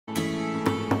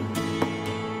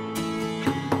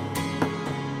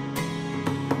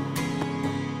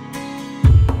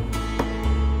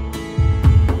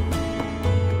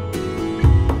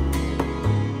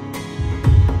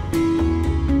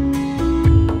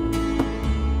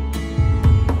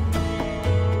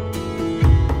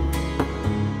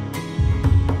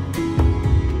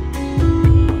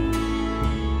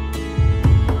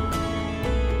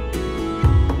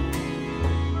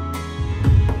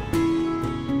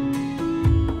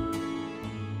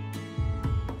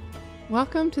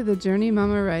Welcome to the Journey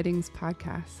Mama Writings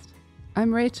podcast.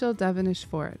 I'm Rachel Devenish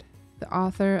Ford, the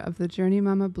author of the Journey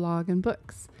Mama blog and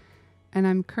books, and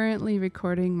I'm currently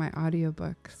recording my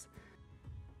audiobooks.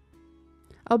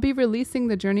 I'll be releasing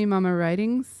the Journey Mama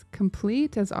Writings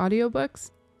complete as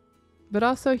audiobooks, but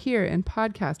also here in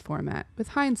podcast format with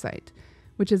Hindsight,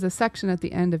 which is a section at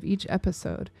the end of each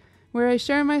episode where I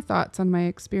share my thoughts on my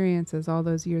experiences all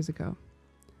those years ago.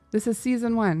 This is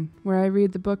season 1, where I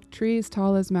read the book Trees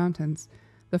Tall as Mountains,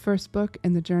 the first book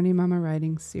in the Journey Mama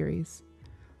Writings series.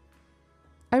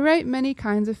 I write many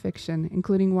kinds of fiction,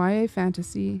 including YA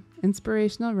fantasy,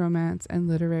 inspirational romance, and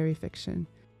literary fiction.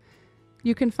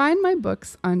 You can find my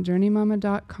books on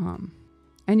JourneyMama.com,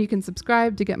 and you can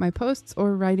subscribe to get my posts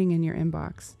or writing in your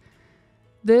inbox.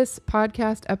 This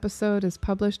podcast episode is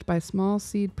published by Small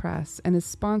Seed Press and is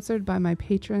sponsored by my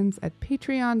patrons at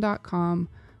patreon.com/JourneyMama.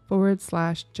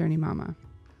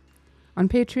 On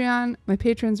Patreon, my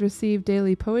patrons receive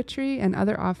daily poetry and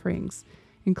other offerings,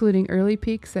 including early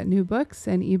peeks at new books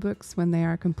and ebooks when they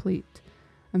are complete.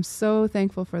 I'm so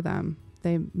thankful for them.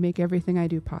 They make everything I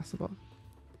do possible.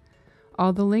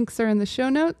 All the links are in the show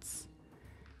notes.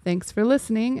 Thanks for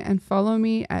listening, and follow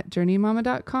me at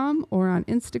JourneyMama.com or on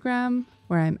Instagram,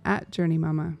 where I'm at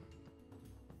JourneyMama.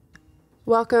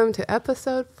 Welcome to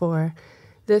episode 4.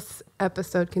 This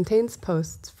episode contains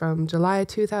posts from July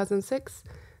 2006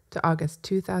 to August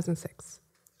 2006,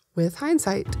 with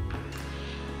hindsight.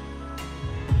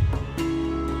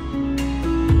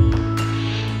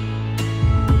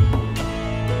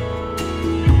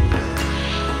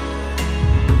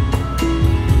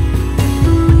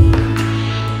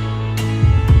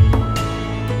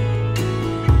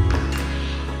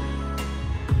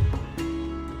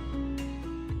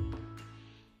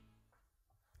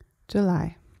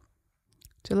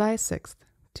 July 6th,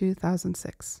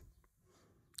 2006.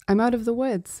 I'm out of the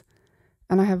woods,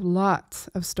 and I have lots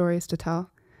of stories to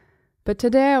tell. But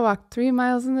today I walked 3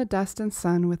 miles in the dust and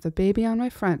sun with a baby on my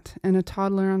front and a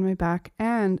toddler on my back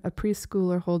and a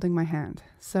preschooler holding my hand.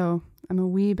 So I'm a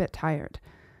wee bit tired,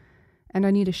 and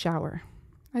I need a shower.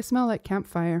 I smell like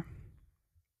campfire.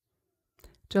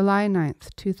 July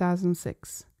 9th,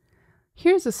 2006.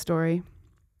 Here's a story.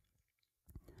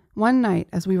 One night,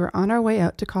 as we were on our way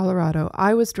out to Colorado,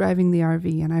 I was driving the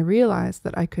RV and I realized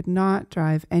that I could not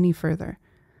drive any further.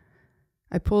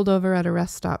 I pulled over at a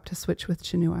rest stop to switch with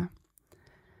Chinua.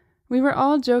 We were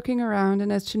all joking around,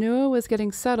 and as Chinua was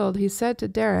getting settled, he said to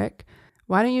Derek,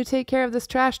 "Why don't you take care of this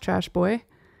trash boy?"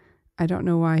 I don't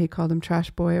know why he called him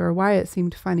trash boy or why it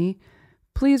seemed funny.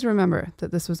 Please remember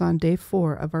that this was on day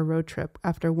 4 of our road trip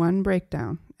after one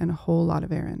breakdown and a whole lot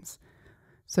of errands.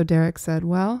 So Derek said,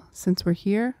 "Well, since we're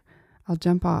here, I'll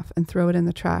jump off and throw it in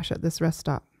the trash at this rest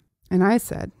stop." And I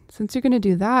said, "Since you're going to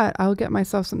do that, I'll get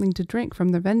myself something to drink from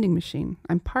the vending machine.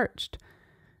 I'm parched."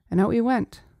 And out we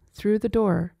went, through the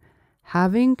door,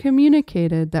 having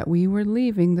communicated that we were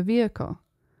leaving the vehicle.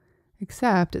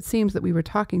 Except it seems that we were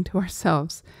talking to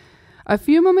ourselves. A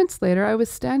few moments later, I was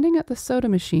standing at the soda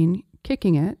machine,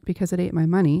 kicking it because it ate my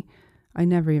money. I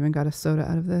never even got a soda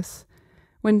out of this.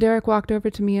 When Derek walked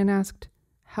over to me and asked,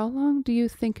 "How long do you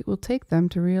think it will take them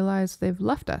to realize they've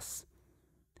left us?"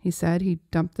 He said he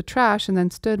dumped the trash and then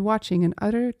stood watching in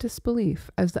utter disbelief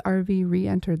as the RV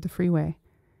re-entered the freeway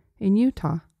in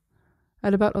Utah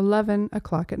at about 11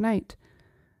 o'clock at night.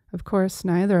 Of course,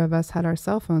 neither of us had our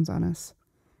cell phones on us.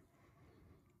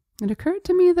 It occurred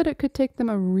to me that it could take them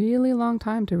a really long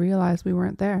time to realize we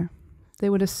weren't there. They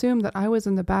would assume that I was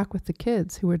in the back with the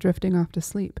kids who were drifting off to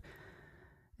sleep.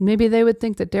 Maybe they would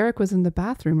think that Derek was in the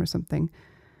bathroom or something.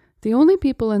 The only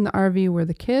people in the RV were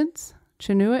the kids,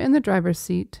 Chinua in the driver's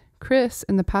seat, Chris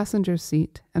in the passenger's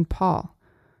seat, and Paul,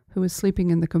 who was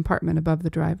sleeping in the compartment above the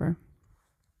driver.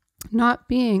 Not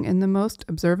being in the most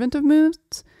observant of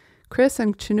moods, Chris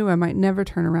and Chinua might never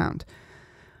turn around.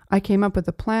 I came up with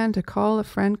a plan to call a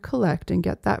friend Colette and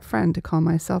get that friend to call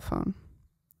my cell phone.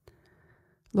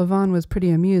 Lavon was pretty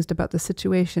amused about the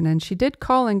situation, and she did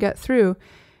call and get through,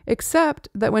 except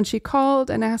that when she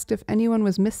called and asked if anyone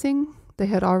was missing, they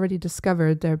had already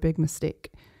discovered their big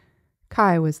mistake.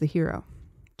 Kai was the hero.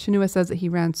 Chinua says that he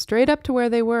ran straight up to where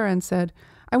they were and said,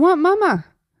 "I want Mama."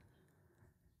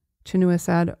 Chinua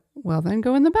said, "Well, then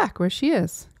go in the back where she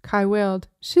is." Kai wailed,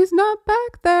 "She's not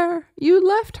back there. You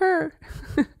left her."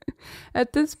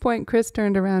 At this point, Chris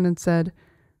turned around and said,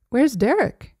 "Where's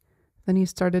Derek?" Then he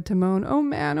started to moan, "Oh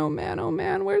man, oh man, oh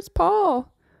man, where's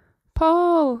Paul?"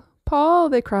 "Paul, Paul,"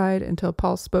 they cried, until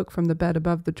Paul spoke from the bed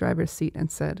above the driver's seat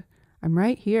and said, "I'm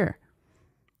right here."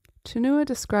 Chinua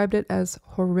described it as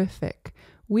horrific.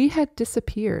 We had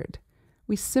disappeared.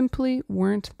 We simply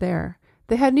weren't there.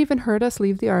 They hadn't even heard us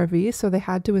leave the RV, so they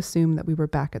had to assume that we were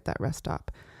back at that rest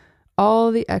stop. All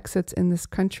the exits in this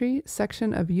country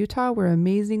section of Utah were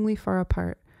amazingly far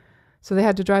apart, so they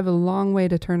had to drive a long way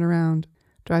to turn around,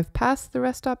 drive past the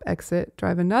rest stop exit,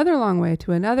 drive another long way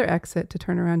to another exit to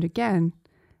turn around again,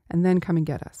 and then come and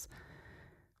get us.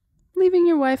 Leaving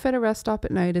your wife at a rest stop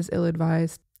at night is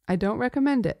ill-advised. I don't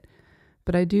recommend it,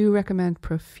 but I do recommend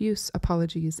profuse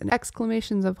apologies and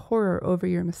exclamations of horror over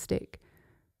your mistake,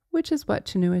 which is what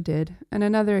Chinua did, and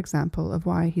another example of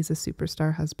why he's a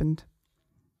superstar husband.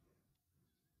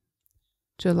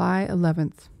 July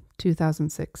 11th,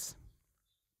 2006.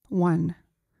 1.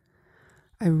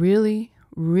 I really,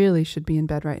 really should be in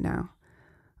bed right now.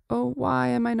 Oh, why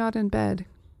am I not in bed?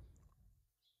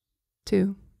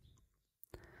 2.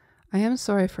 I am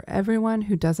sorry for everyone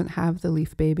who doesn't have the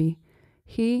Leaf baby.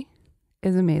 He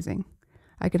is amazing.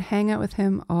 I could hang out with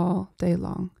him all day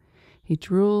long. He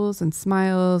drools and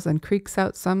smiles and creaks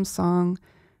out some song,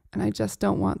 and I just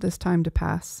don't want this time to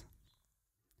pass.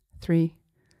 3.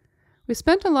 We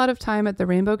spent a lot of time at the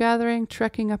Rainbow Gathering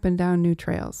trekking up and down new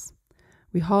trails.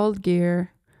 We hauled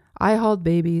gear. I hauled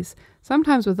babies,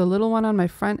 sometimes with a little one on my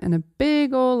front and a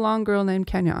big old long girl named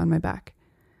Kenya on my back.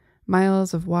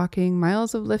 Miles of walking,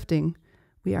 miles of lifting.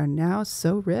 We are now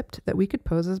so ripped that we could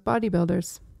pose as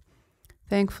bodybuilders.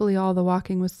 Thankfully, all the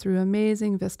walking was through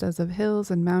amazing vistas of hills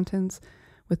and mountains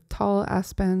with tall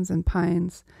aspens and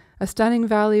pines, a stunning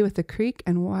valley with a creek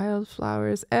and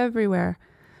wildflowers everywhere.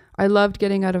 I loved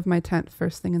getting out of my tent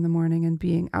first thing in the morning and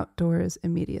being outdoors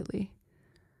immediately.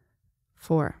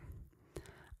 4.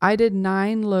 I did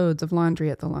 9 loads of laundry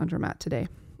at the laundromat today.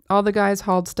 All the guys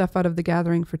hauled stuff out of the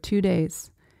gathering for 2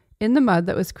 days, in the mud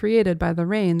that was created by the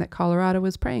rain that Colorado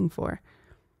was praying for,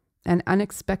 and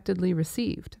unexpectedly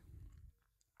received.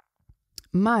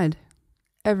 Mud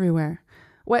everywhere,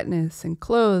 wetness and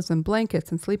clothes and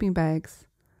blankets and sleeping bags,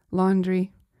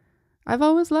 laundry. I've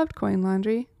always loved coin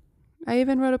laundry. I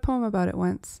even wrote a poem about it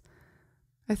once.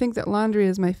 I think that laundry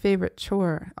is my favorite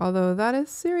chore, although that is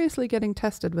seriously getting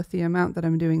tested with the amount that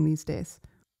I'm doing these days.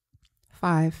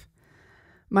 5.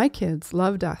 My kids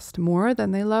love dust more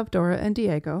than they love Dora and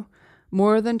Diego,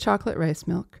 more than chocolate rice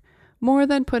milk, more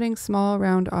than putting small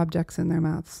round objects in their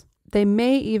mouths. They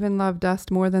may even love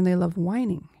dust more than they love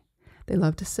whining. They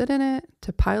love to sit in it,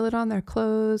 to pile it on their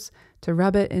clothes, to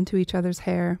rub it into each other's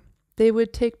hair. They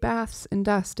would take baths in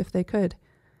dust if they could.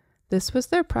 This was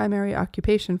their primary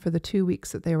occupation for the 2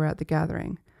 weeks that they were at the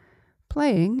gathering,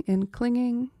 playing in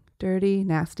clinging, dirty,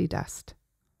 nasty dust.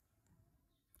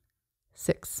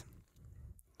 6.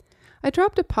 I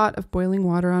dropped a pot of boiling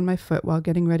water on my foot while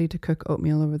getting ready to cook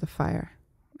oatmeal over the fire.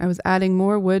 I was adding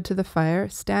more wood to the fire,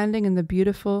 standing in the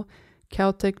beautiful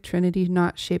Celtic Trinity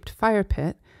knot-shaped fire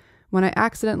pit, when I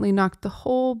accidentally knocked the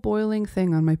whole boiling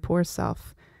thing on my poor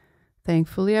self.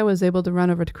 Thankfully, I was able to run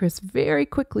over to Chris very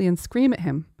quickly and scream at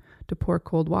him to pour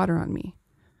cold water on me.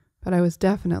 But I was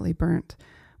definitely burnt.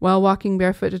 While walking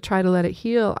barefoot to try to let it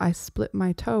heal, I split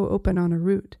my toe open on a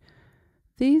root.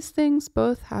 These things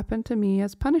both happened to me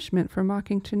as punishment for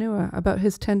mocking Chinua about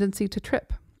his tendency to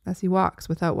trip as he walks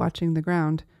without watching the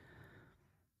ground.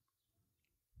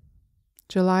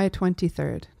 July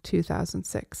 23rd,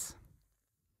 2006.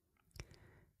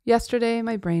 Yesterday,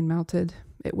 my brain melted.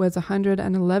 It was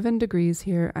 111 degrees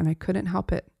here, and I couldn't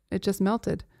help it. It just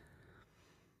melted.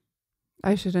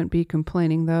 I shouldn't be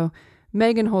complaining, though.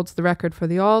 Megan holds the record for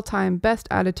the all-time best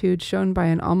attitude shown by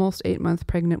an almost 8-month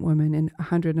pregnant woman in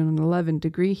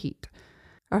 111-degree heat.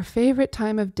 Our favorite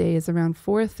time of day is around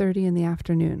 4:30 in the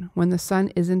afternoon, when the sun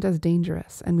isn't as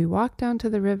dangerous, and we walk down to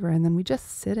the river and then we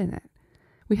just sit in it.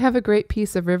 We have a great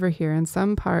piece of river here, and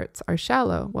some parts are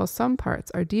shallow, while some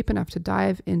parts are deep enough to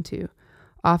dive into,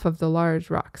 off of the large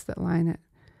rocks that line it.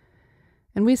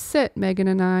 And we sit, Megan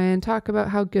and I, and talk about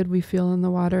how good we feel in the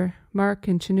water. Mark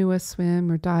and Chinua swim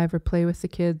or dive or play with the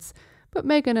kids, but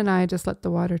Megan and I just let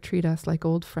the water treat us like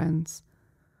old friends.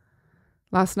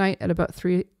 Last night at about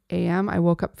 3 a.m., I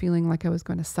woke up feeling like I was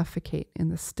going to suffocate in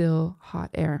the still, hot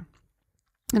air.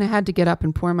 And I had to get up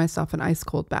and pour myself an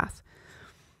ice-cold bath.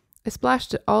 I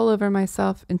splashed it all over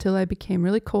myself until I became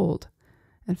really cold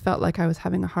and felt like I was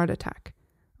having a heart attack.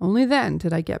 Only then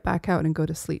did I get back out and go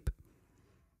to sleep.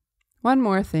 One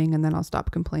more thing, and then I'll stop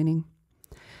complaining.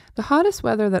 The hottest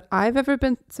weather that I've ever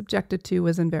been subjected to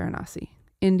was in Varanasi,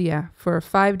 India, for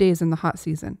 5 days in the hot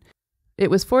season. It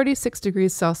was 46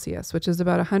 degrees Celsius, which is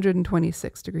about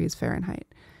 126 degrees Fahrenheit.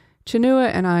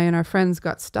 Chinua and I and our friends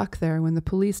got stuck there when the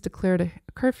police declared a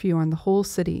curfew on the whole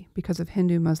city because of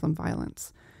Hindu-Muslim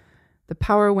violence. The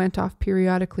power went off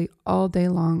periodically all day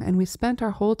long, and we spent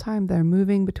our whole time there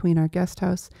moving between our guest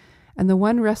house and the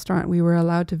one restaurant we were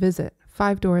allowed to visit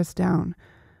 5 doors down,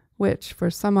 which, for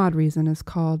some odd reason, is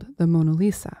called the Mona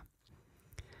Lisa.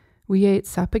 We ate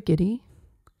spaghetti,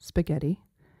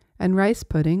 and rice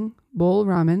pudding, bowl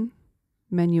ramen,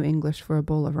 menu English for a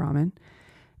bowl of ramen,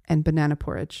 and banana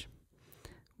porridge.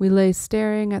 We lay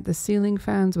staring at the ceiling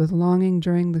fans with longing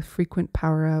during the frequent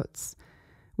power outs.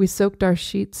 We soaked our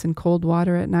sheets in cold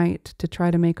water at night to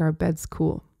try to make our beds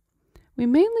cool. We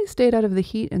mainly stayed out of the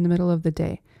heat in the middle of the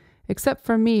day, except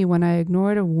for me when I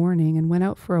ignored a warning and went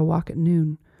out for a walk at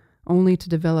noon, only to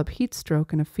develop heat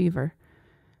stroke and a fever.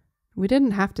 We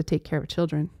didn't have to take care of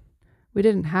children. We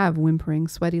didn't have whimpering,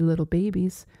 sweaty little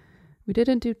babies. We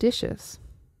didn't do dishes.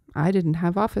 I didn't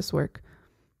have office work.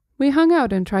 We hung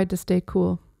out and tried to stay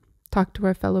cool, talked to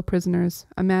our fellow prisoners,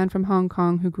 a man from Hong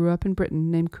Kong who grew up in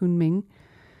Britain named Kunming,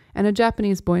 and a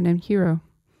Japanese boy named Hiro,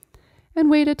 and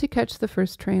waited to catch the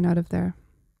first train out of there.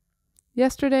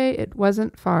 Yesterday, it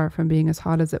wasn't far from being as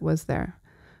hot as it was there.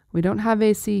 We don't have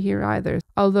AC here either,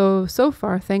 although so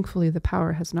far, thankfully, the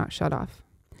power has not shut off.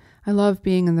 I love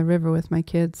being in the river with my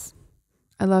kids.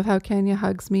 I love how Kenya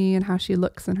hugs me and how she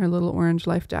looks in her little orange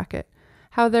life jacket,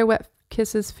 how their wet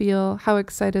kisses feel, how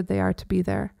excited they are to be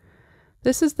there.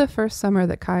 This is the first summer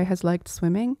that Kai has liked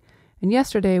swimming, and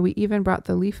yesterday we even brought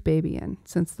the leaf baby in,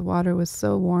 since the water was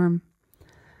so warm.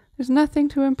 There's nothing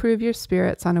to improve your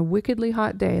spirits on a wickedly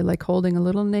hot day like holding a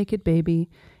little naked baby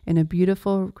in a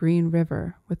beautiful green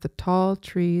river with the tall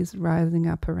trees rising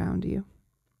up around you.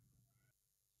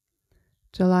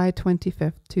 July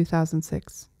 25th,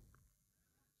 2006.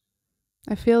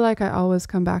 I feel like I always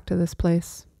come back to this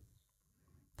place.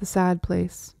 The sad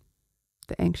place.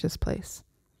 The anxious place.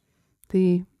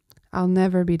 The I'll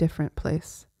never be different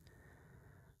place.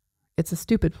 It's a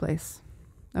stupid place.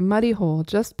 A muddy hole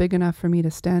just big enough for me to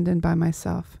stand in by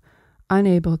myself,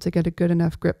 unable to get a good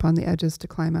enough grip on the edges to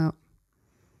climb out.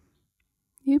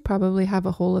 You probably have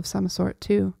a hole of some sort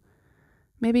too.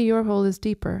 Maybe your hole is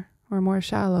deeper, or more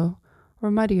shallow, or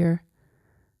muddier,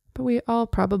 but we all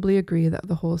probably agree that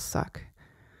the holes suck.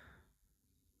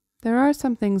 There are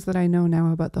some things that I know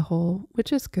now about the hole,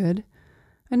 which is good.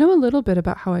 I know a little bit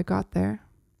about how I got there.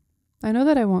 I know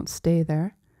that I won't stay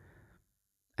there.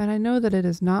 And I know that it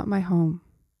is not my home.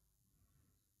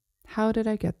 How did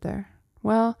I get there?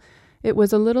 Well, it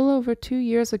was a little over 2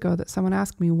 years ago that someone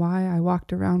asked me why I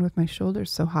walked around with my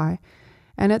shoulders so high,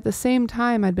 and at the same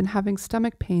time I'd been having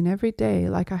stomach pain every day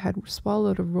like I had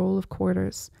swallowed a roll of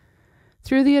quarters.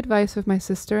 Through the advice of my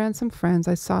sister and some friends,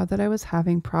 I saw that I was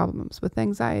having problems with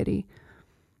anxiety.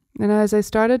 And as I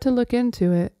started to look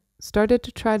into it, started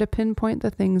to try to pinpoint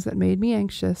the things that made me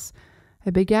anxious, I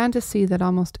began to see that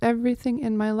almost everything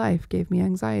in my life gave me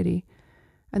anxiety,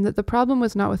 and that the problem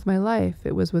was not with my life,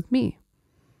 it was with me.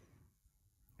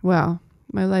 Well,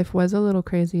 my life was a little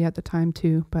crazy at the time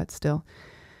too, but still.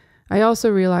 I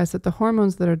also realized that the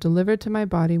hormones that are delivered to my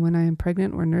body when I am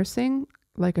pregnant or nursing,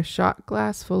 like a shot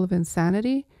glass full of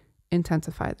insanity,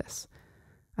 intensify this.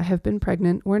 I have been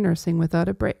pregnant or nursing without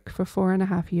a break for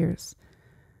 4.5 years.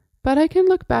 But I can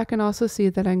look back and also see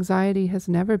that anxiety has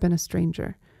never been a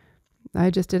stranger. I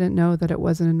just didn't know that it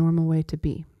wasn't a normal way to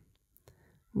be.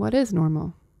 What is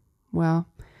normal? Well,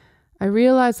 I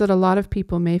realize that a lot of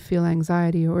people may feel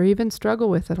anxiety or even struggle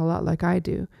with it a lot like I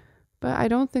do, but I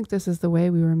don't think this is the way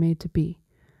we were made to be.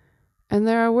 And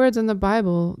there are words in the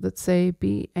Bible that say,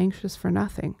 be anxious for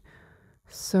nothing.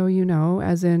 So,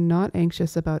 as in not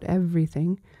anxious about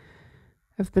everything.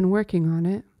 I've been working on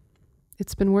it.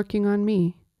 It's been working on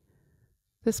me.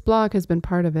 This blog has been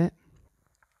part of it.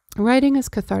 Writing is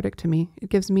cathartic to me. It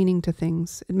gives meaning to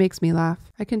things. It makes me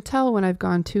laugh. I can tell when I've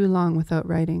gone too long without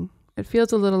writing. It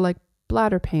feels a little like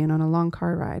bladder pain on a long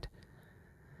car ride.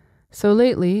 So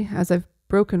lately, as I've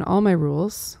broken all my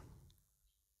rules,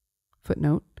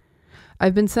 footnote,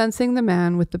 I've been sensing the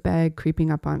man with the bag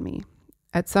creeping up on me.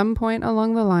 At some point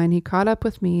along the line, he caught up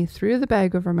with me, threw the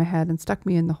bag over my head, and stuck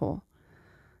me in the hole.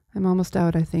 I'm almost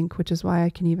out, I think, which is why I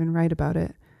can even write about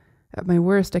it. At my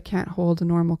worst, I can't hold a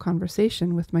normal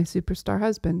conversation with my superstar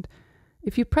husband.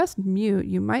 If you pressed mute,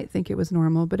 you might think it was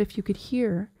normal, but if you could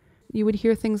hear, you would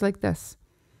hear things like this.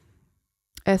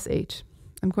 SH.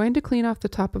 I'm going to clean off the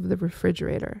top of the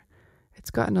refrigerator.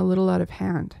 It's gotten a little out of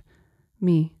hand.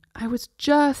 Me. I was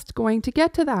just going to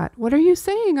get to that. What are you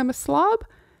saying? I'm a slob?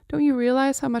 Don't you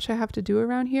realize how much I have to do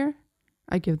around here?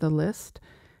 I give the list.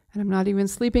 And I'm not even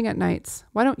sleeping at nights.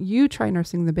 Why don't you try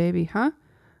nursing the baby, huh?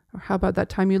 Or how about that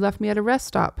time you left me at a rest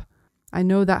stop? I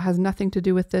know that has nothing to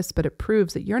do with this, but it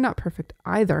proves that you're not perfect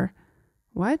either.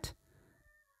 What?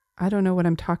 I don't know what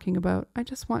I'm talking about. I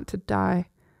just want to die.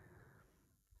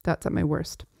 That's at my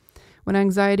worst. When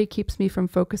anxiety keeps me from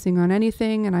focusing on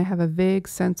anything and I have a vague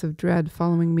sense of dread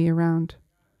following me around.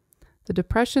 The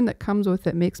depression that comes with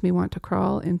it makes me want to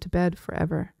crawl into bed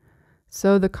forever.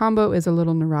 So the combo is a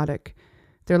little neurotic.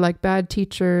 They're like bad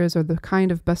teachers or the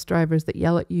kind of bus drivers that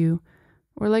yell at you,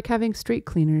 or like having street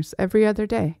cleaners every other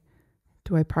day.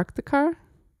 Do I park the car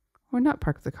or not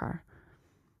park the car?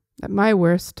 At my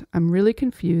worst, I'm really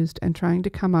confused and trying to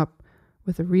come up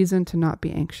with a reason to not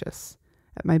be anxious.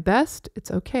 At my best, it's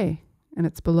okay, and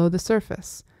it's below the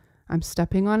surface. I'm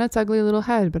stepping on its ugly little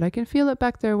head, but I can feel it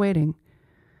back there waiting.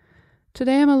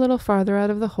 Today I'm a little farther out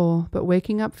of the hole, but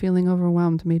waking up feeling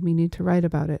overwhelmed made me need to write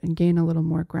about it and gain a little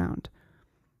more ground.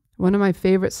 One of my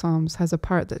favorite psalms has a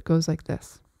part that goes like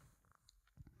this.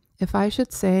 If I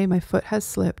should say my foot has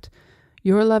slipped,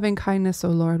 your loving kindness, O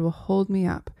Lord, will hold me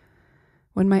up.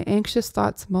 When my anxious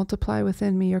thoughts multiply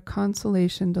within me, your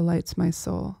consolation delights my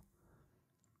soul.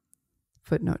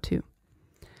 Footnote 2.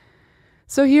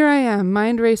 So here I am,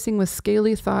 mind racing with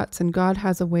scaly thoughts, and God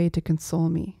has a way to console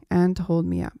me and to hold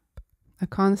me up. A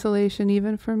consolation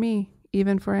even for me,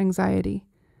 even for anxiety,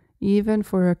 even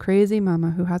for a crazy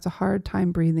mama who has a hard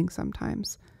time breathing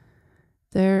sometimes.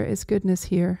 There is goodness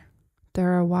here.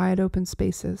 There are wide open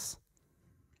spaces.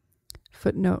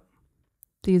 Footnote.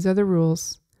 These are the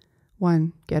rules.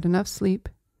 1. Get enough sleep.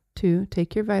 2.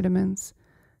 Take your vitamins.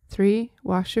 3.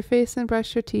 Wash your face and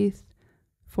brush your teeth.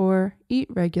 4. Eat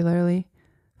regularly.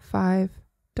 5.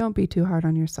 Don't be too hard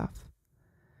on yourself.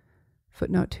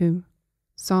 Footnote 2.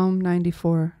 Psalm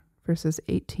 94, verses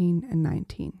 18 and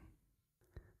 19.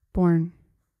 Born.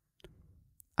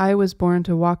 I was born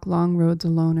to walk long roads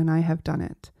alone, and I have done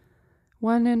it.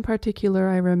 One in particular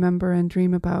I remember and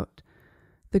dream about,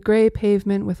 the gray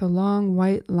pavement with a long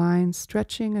white line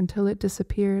stretching until it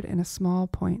disappeared in a small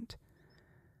point.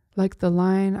 Like the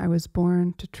line I was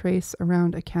born to trace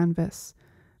around a canvas,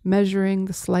 measuring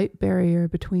the slight barrier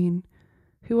between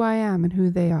who I am and who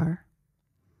they are.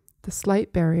 The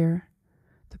slight barrier,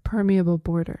 the permeable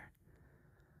border.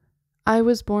 I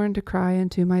was born to cry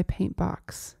into my paint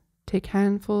box, take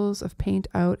handfuls of paint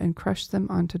out and crush them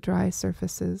onto dry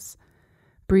surfaces,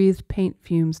 breathe paint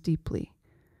fumes deeply.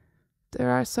 There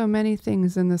are so many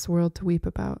things in this world to weep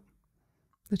about.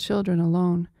 The children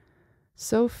alone,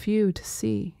 so few to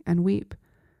see and weep,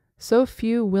 so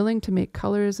few willing to make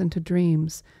colors into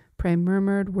dreams, pray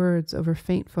murmured words over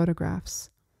faint photographs.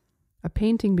 A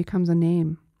painting becomes a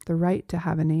name, the right to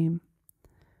have a name.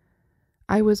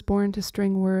 I was born to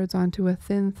string words onto a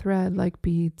thin thread like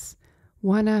beads,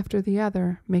 one after the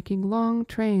other, making long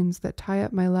trains that tie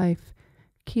up my life,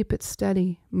 keep it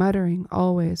steady, muttering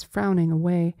always, frowning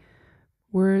away.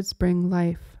 Words bring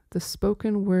life, the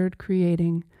spoken word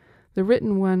creating, the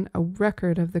written one a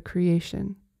record of the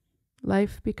creation.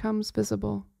 Life becomes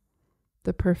visible.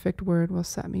 The perfect word will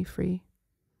set me free.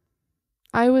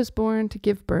 I was born to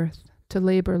give birth, to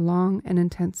labor long and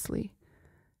intensely,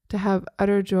 to have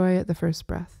utter joy at the first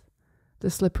breath, the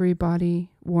slippery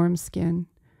body, warm skin,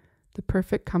 the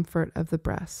perfect comfort of the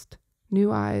breast,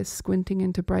 new eyes squinting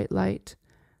into bright light,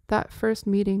 that first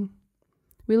meeting.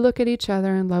 We look at each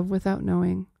other and love without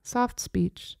knowing, soft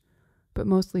speech, but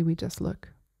mostly we just look.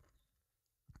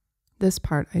 This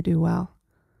part I do well.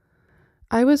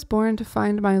 I was born to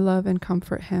find my love and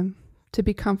comfort him, to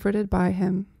be comforted by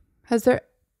him. Has there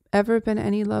ever been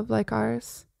any love like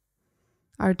ours?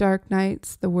 Our dark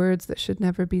nights, the words that should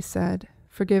never be said,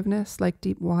 forgiveness like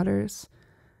deep waters,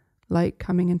 light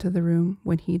coming into the room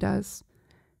when he does,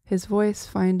 his voice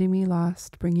finding me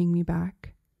lost, bringing me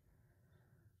back.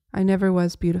 I never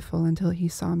was beautiful until he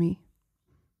saw me.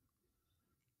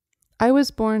 I was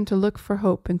born to look for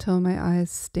hope until my eyes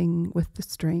sting with the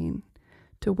strain,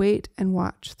 to wait and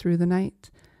watch through the night,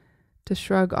 to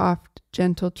shrug off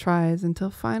gentle tries until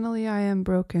finally I am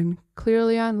broken,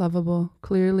 clearly unlovable,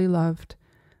 clearly loved.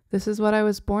 This is what I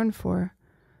was born for,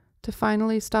 to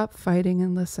finally stop fighting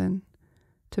and listen,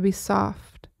 to be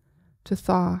soft, to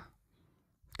thaw.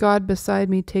 God beside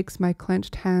me takes my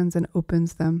clenched hands and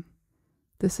opens them.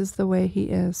 This is the way he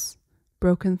is.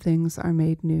 Broken things are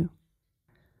made new.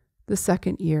 The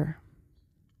second year.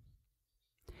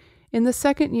 In the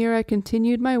second year, I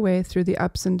continued my way through the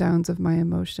ups and downs of my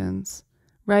emotions,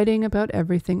 writing about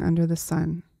everything under the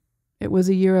sun. It was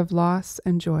a year of loss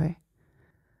and joy.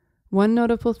 One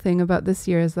notable thing about this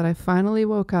year is that I finally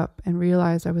woke up and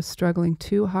realized I was struggling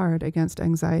too hard against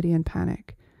anxiety and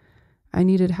panic. I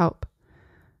needed help.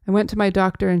 I went to my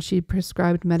doctor and she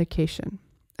prescribed medication,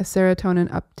 a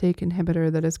serotonin uptake inhibitor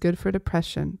that is good for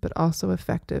depression but also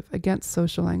effective against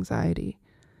social anxiety.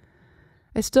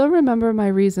 I still remember my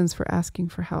reasons for asking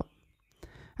for help.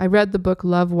 I read the book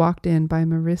Love Walked In by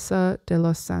Marisa de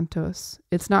los Santos.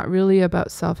 It's not really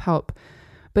about self-help,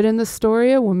 but in the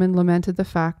story, a woman lamented the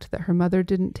fact that her mother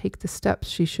didn't take the steps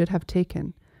she should have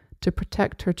taken, to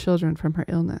protect her children from her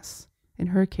illness, in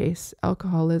her case,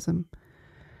 alcoholism.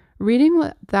 Reading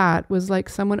that was like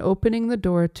someone opening the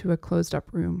door to a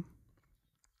closed-up room.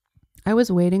 I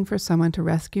was waiting for someone to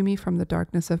rescue me from the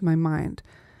darkness of my mind,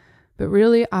 but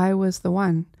really I was the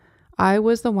one. I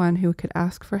was the one who could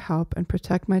ask for help and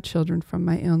protect my children from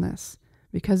my illness,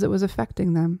 because it was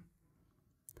affecting them.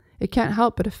 It can't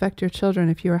help but affect your children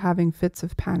if you are having fits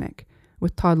of panic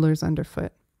with toddlers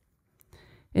underfoot.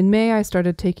 In May, I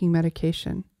started taking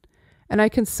medication, and I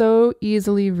can so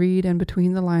easily read in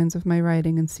between the lines of my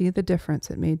writing and see the difference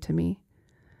it made to me.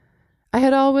 I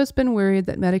had always been worried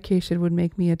that medication would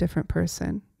make me a different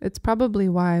person. It's probably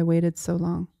why I waited so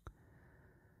long.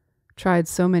 Tried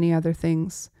so many other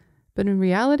things, but in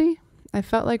reality, I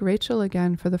felt like Rachel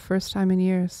again for the first time in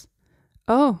years.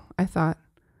 Oh, I thought,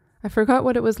 I forgot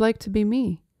what it was like to be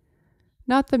me.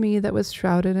 Not the me that was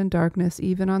shrouded in darkness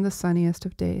even on the sunniest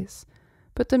of days,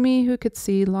 but the me who could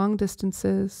see long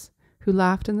distances, who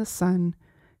laughed in the sun,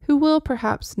 who will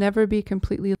perhaps never be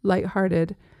completely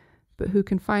light-hearted, but who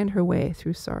can find her way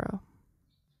through sorrow.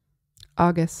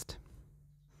 August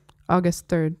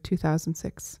 3rd,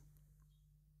 2006.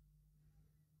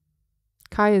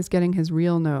 Kai is getting his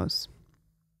real nose.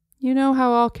 You know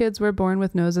how all kids were born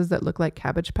with noses that look like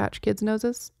Cabbage Patch Kids'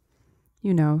 noses?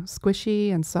 You know,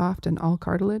 squishy and soft and all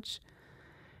cartilage.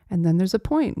 And then there's a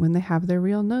point when they have their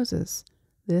real noses.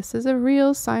 This is a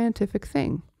real scientific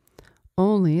thing.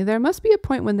 Only there must be a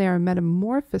point when they are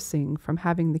metamorphosing from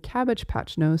having the Cabbage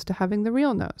Patch nose to having the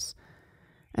real nose.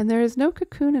 And there is no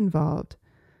cocoon involved.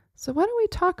 So why don't we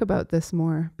talk about this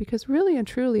more? Because really and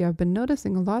truly I've been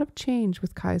noticing a lot of change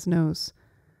with Kai's nose.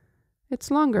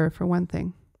 It's longer, for one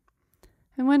thing.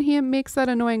 And when he makes that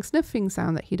annoying sniffing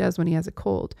sound that he does when he has a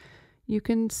cold, you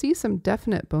can see some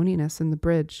definite boniness in the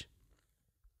bridge.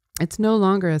 It's no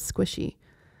longer as squishy.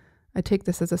 I take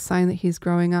this as a sign that he's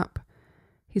growing up.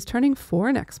 He's turning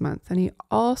 4 next month, and he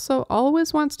also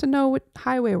always wants to know what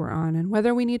highway we're on and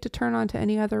whether we need to turn onto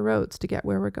any other roads to get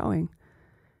where we're going.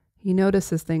 He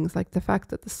notices things like the fact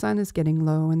that the sun is getting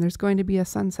low and there's going to be a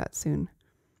sunset soon.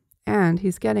 And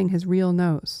he's getting his real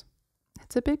nose.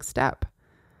 It's a big step.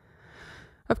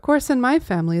 Of course, in my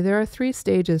family, there are 3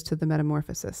 stages to the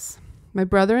metamorphosis. My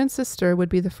brother and sister would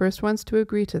be the first ones to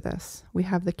agree to this. We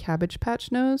have the Cabbage Patch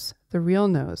nose, the real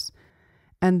nose,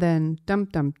 and then,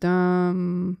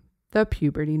 the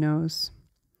puberty nose.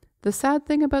 The sad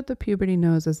thing about the puberty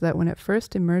nose is that when it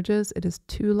first emerges, it is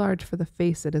too large for the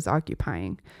face it is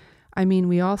occupying. I mean,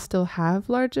 we all still have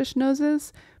largish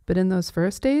noses, but in those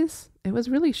first days, it was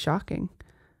really shocking.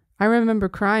 I remember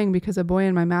crying because a boy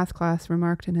in my math class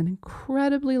remarked in an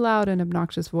incredibly loud and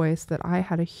obnoxious voice that I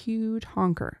had a huge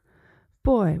honker.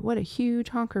 Boy, what a huge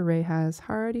honker Ray has.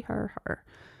 Hardy har har.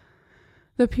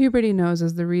 The puberty nose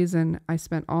is the reason I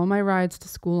spent all my rides to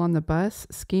school on the bus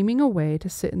scheming a way to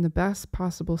sit in the best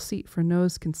possible seat for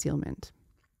nose concealment.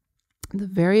 The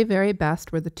very, very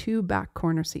best were the 2 back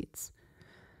corner seats.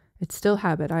 It's still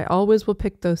habit. I always will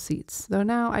pick those seats, though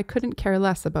now I couldn't care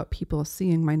less about people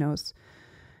seeing my nose.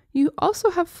 You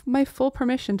also have my full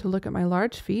permission to look at my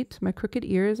large feet, my crooked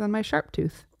ears, and my sharp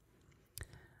tooth.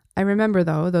 I remember,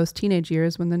 though, those teenage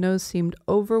years when the nose seemed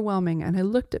overwhelming and I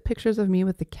looked at pictures of me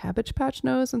with the Cabbage Patch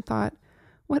nose and thought,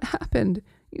 what happened?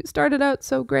 You started out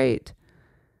so great.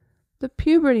 The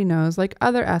puberty nose, like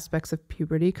other aspects of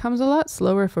puberty, comes a lot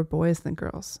slower for boys than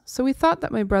girls, so we thought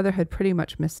that my brother had pretty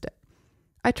much missed it.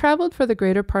 I traveled for the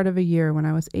greater part of a year when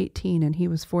I was 18 and he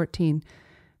was 14,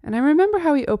 and I remember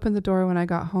how he opened the door when I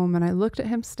got home and I looked at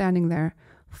him standing there,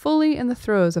 fully in the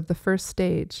throes of the first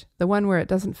stage, the one where it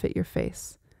doesn't fit your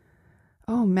face.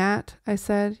 Oh, Matt, I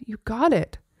said, you got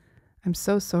it. I'm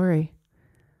so sorry.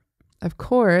 Of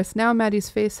course, now Maddie's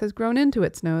face has grown into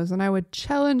its nose, and I would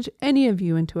challenge any of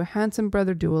you into a handsome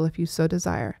brother duel if you so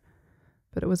desire.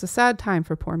 But it was a sad time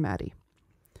for poor Maddie.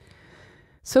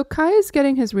 So Kai is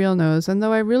getting his real nose, and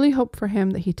though I really hope for him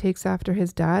that he takes after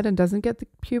his dad and doesn't get the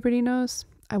puberty nose,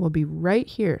 I will be right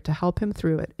here to help him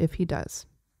through it if he does.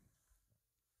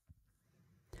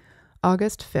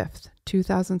 August 5th,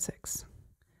 2006.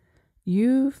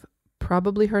 You've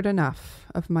probably heard enough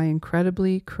of my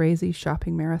incredibly crazy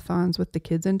shopping marathons with the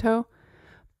kids in tow,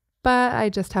 but I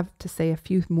just have to say a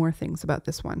few more things about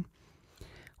this one.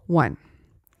 1.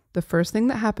 The first thing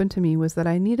that happened to me was that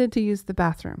I needed to use the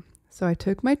bathroom, so I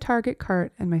took my Target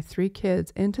cart and my 3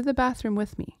 kids into the bathroom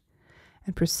with me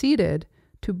and proceeded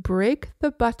to break the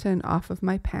button off of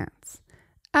my pants,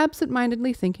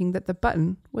 absent-mindedly thinking that the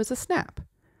button was a snap.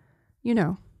 You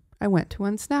know, I went to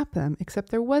unsnap them, except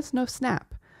there was no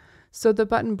snap. So the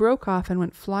button broke off and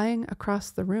went flying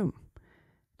across the room.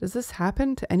 Does this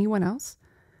happen to anyone else?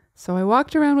 So I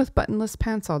walked around with buttonless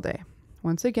pants all day.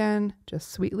 Once again,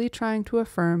 just sweetly trying to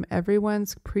affirm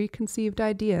everyone's preconceived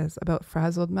ideas about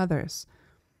frazzled mothers.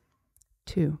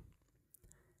 2.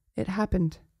 It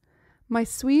happened. My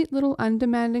sweet little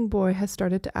undemanding boy has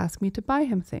started to ask me to buy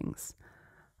him things.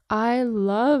 I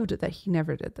loved that he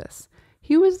never did this.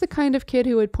 He was the kind of kid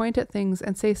who would point at things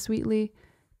and say sweetly,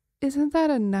 "Isn't that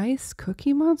a nice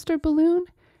Cookie Monster balloon?"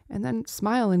 And then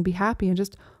smile and be happy and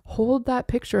just hold that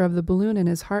picture of the balloon in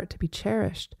his heart to be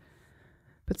cherished.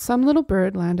 But some little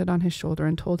bird landed on his shoulder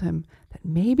and told him that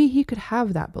maybe he could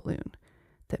have that balloon,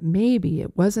 that maybe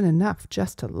it wasn't enough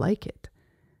just to like it.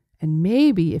 And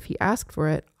maybe if he asked for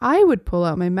it, I would pull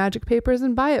out my magic papers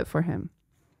and buy it for him.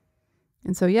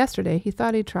 And so yesterday he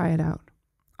thought he'd try it out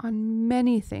on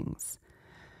many things.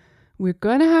 We're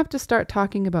going to have to start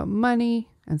talking about money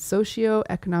and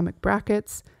socio-economic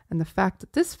brackets and the fact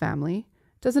that this family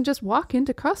doesn't just walk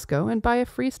into Costco and buy a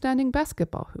freestanding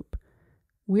basketball hoop.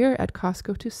 We're at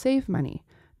Costco to save money,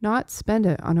 not spend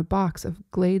it on a box of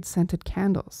Glade-scented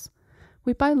candles.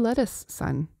 We buy lettuce,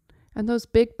 son, and those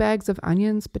big bags of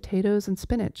onions, potatoes, and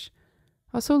spinach.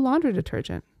 Also laundry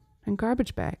detergent and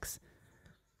garbage bags.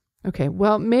 Okay,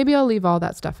 well, maybe I'll leave all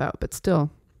that stuff out, but still,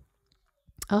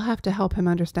 I'll have to help him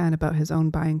understand about his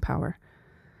own buying power.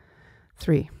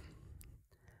 3.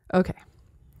 Okay,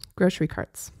 grocery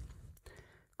carts.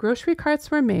 Grocery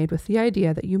carts were made with the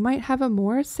idea that you might have a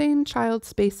more sane child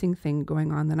spacing thing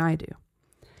going on than I do.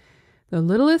 The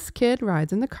littlest kid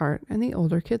rides in the cart and the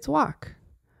older kids walk.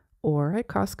 Or at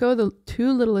Costco, the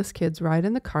 2 littlest kids ride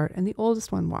in the cart and the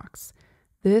oldest one walks.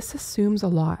 This assumes a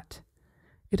lot.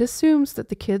 It assumes that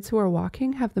the kids who are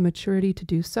walking have the maturity to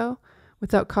do so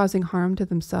without causing harm to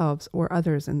themselves or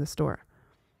others in the store,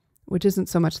 which isn't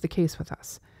so much the case with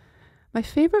us. My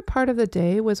favorite part of the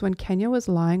day was when Kenya was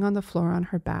lying on the floor on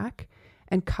her back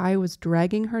and Kai was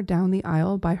dragging her down the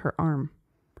aisle by her arm.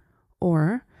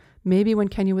 Or maybe when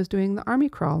Kenya was doing the army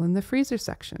crawl in the freezer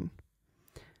section.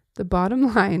 The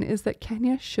bottom line is that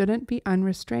Kenya shouldn't be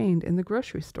unrestrained in the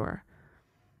grocery store.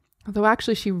 Although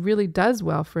actually she really does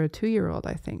well for a 2-year-old,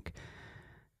 I think.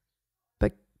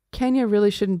 But Kenya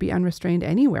really shouldn't be unrestrained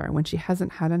anywhere when she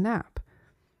hasn't had a nap.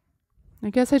 I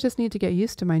guess I just need to get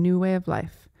used to my new way of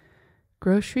life.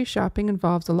 Grocery shopping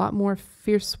involves a lot more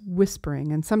fierce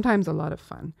whispering and sometimes a lot of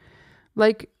fun.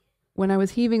 Like when I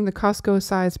was heaving the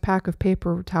Costco-sized pack of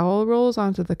paper towel rolls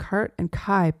onto the cart and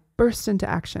Kai burst into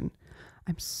action.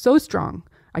 "I'm so strong.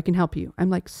 I can help you. I'm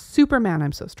like Superman.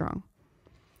 I'm so strong."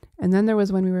 And then there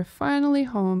was when we were finally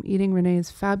home eating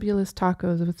Renee's fabulous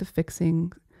tacos with the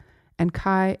fixing, and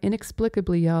Kai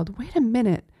inexplicably yelled, "Wait a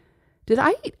minute. Did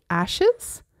I eat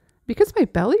ashes? Because my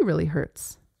belly really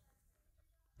hurts."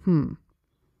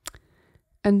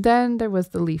 And then there was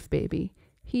the Leaf baby.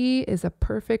 He is a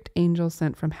perfect angel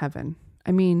sent from heaven.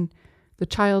 I mean, the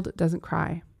child doesn't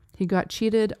cry. He got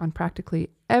cheated on practically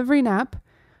every nap,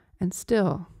 and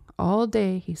still, all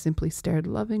day, he simply stared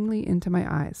lovingly into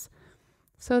my eyes.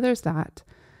 So there's that.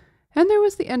 And there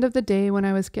was the end of the day when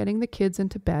I was getting the kids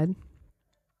into bed.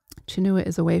 Chinua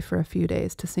is away for a few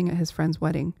days to sing at his friend's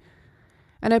wedding.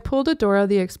 And I pulled a Dora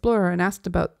the Explorer and asked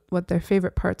about what their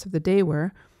favorite parts of the day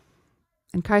were.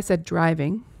 And Kai said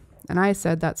driving, and I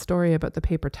said that story about the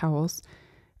paper towels.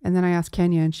 And then I asked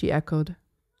Kenya, and she echoed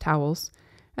towels.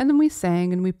 And then we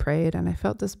sang and we prayed, and I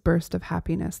felt this burst of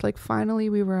happiness, like finally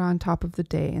we were on top of the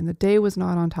day, and the day was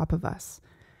not on top of us.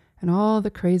 And all the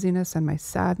craziness and my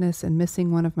sadness and missing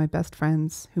one of my best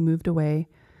friends who moved away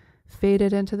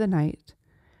faded into the night.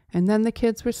 And then the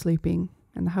kids were sleeping,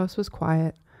 and the house was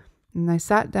quiet, and I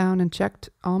sat down and checked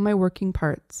all my working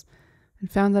parts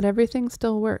and found that everything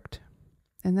still worked.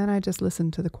 And then I just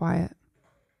listened to the quiet.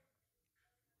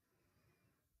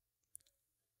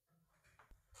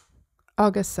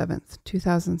 August 7th,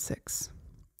 2006.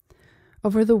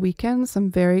 Over the weekend, some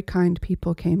very kind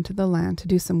people came to the land to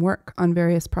do some work on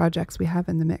various projects we have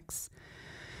in the mix.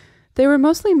 They were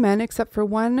mostly men except for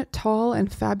one tall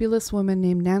and fabulous woman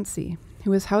named Nancy, who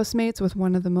was housemates with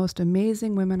one of the most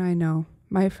amazing women I know,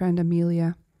 my friend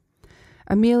Amelia.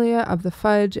 Amelia of the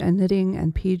fudge and knitting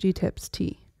and PG Tips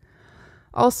tea.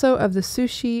 Also of the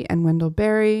sushi and Wendell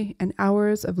Berry and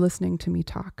hours of listening to me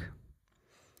talk.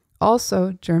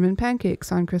 Also German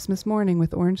pancakes on Christmas morning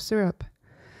with orange syrup.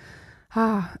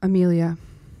 Ah, Amelia.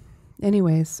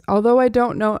 Anyways, although I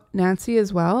don't know Nancy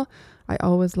as well, I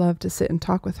always love to sit and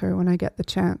talk with her when I get the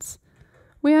chance.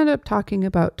 We end up talking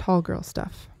about tall girl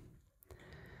stuff.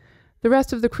 The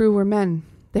rest of the crew were men.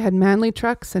 They had manly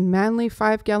trucks and manly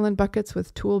 5-gallon buckets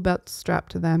with tool belts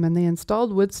strapped to them, and they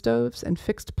installed wood stoves and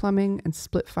fixed plumbing and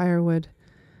split firewood.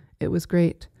 It was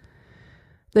great.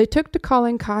 They took to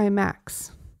calling Kai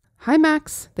Max. "Hi,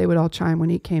 Max," they would all chime when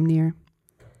he came near.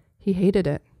 He hated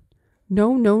it.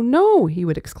 "No, no, no," he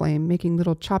would exclaim, making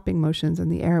little chopping motions in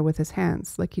the air with his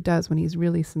hands, like he does when he's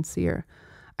really sincere.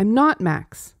 "I'm not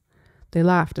Max." They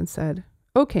laughed and said,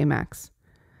 "Okay, Max."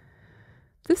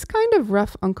 This kind of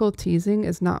rough uncle teasing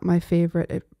is not my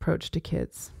favorite approach to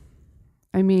kids.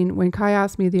 I mean, when Kai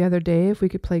asked me the other day if we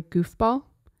could play goofball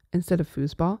instead of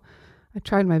foosball, I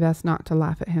tried my best not to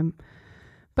laugh at him.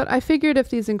 But I figured if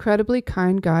these incredibly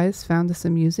kind guys found this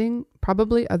amusing,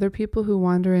 probably other people who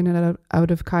wander in and out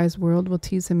of Kai's world will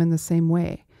tease him in the same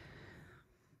way.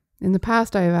 In the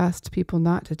past, I have asked people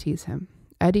not to tease him.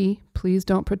 "Eddie, please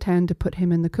don't pretend to put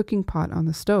him in the cooking pot on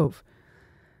the stove."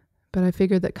 But I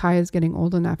figured that Kai is getting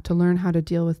old enough to learn how to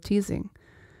deal with teasing.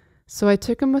 So I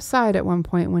took him aside at one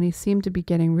point when he seemed to be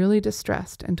getting really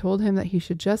distressed and told him that he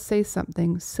should just say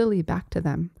something silly back to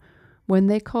them. When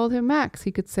they called him Max,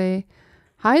 he could say,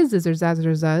 "Hi, Zizzer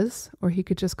Zazzer Zuzz," or he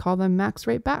could just call them Max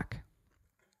right back.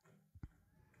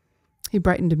 He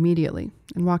brightened immediately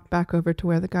and walked back over to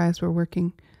where the guys were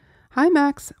working. "Hi,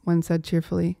 Max," one said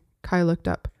cheerfully. Kai looked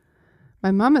up.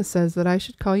 "My mama says that I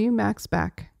should call you Max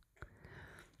back."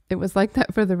 It was like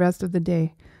that for the rest of the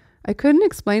day. I couldn't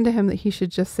explain to him that he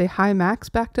should just say "Hi, Max"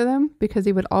 back to them because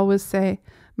he would always say,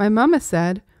 "My mama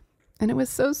said," and it was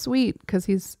so sweet because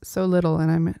he's so little and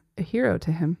I'm a hero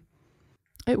to him.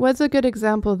 It was a good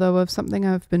example, though, of something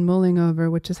I've been mulling over,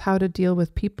 which is how to deal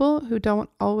with people who don't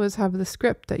always have the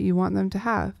script that you want them to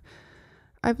have.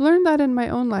 I've learned that in my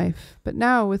own life, but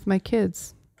now with my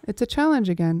kids, it's a challenge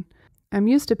again. I'm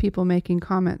used to people making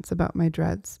comments about my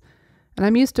dreads, and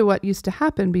I'm used to what used to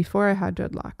happen before I had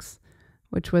dreadlocks,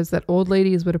 which was that old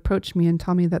ladies would approach me and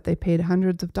tell me that they paid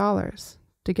hundreds of dollars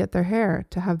to get their hair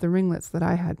to have the ringlets that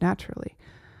I had naturally.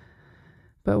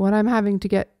 But what I'm having to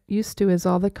get used to is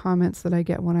all the comments that I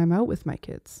get when I'm out with my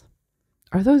kids.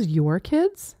 "Are those your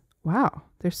kids? Wow,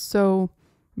 they're so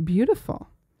beautiful.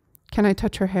 Can I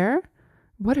touch her hair?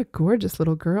 What a gorgeous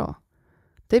little girl.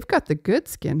 They've got the good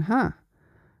skin, huh?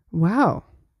 Wow,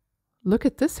 look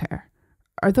at this hair.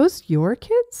 Are those your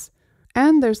kids?"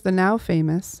 And there's the now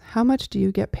famous, "How much do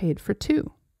you get paid for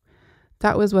two?"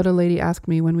 That was what a lady asked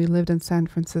me when we lived in San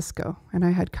Francisco, and I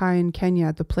had Kai and Kenya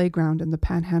at the playground in the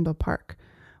Panhandle Park,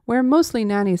 where mostly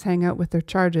nannies hang out with their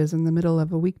charges in the middle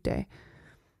of a weekday.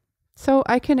 So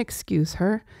I can excuse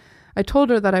her. I told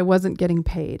her that I wasn't getting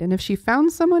paid, and if she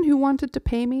found someone who wanted to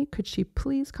pay me, could she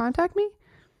please contact me?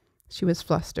 She was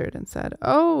flustered and said,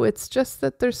 "Oh, it's just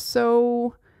that they're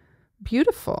so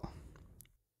beautiful."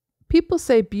 People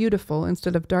say beautiful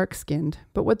instead of dark-skinned,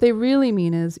 but what they really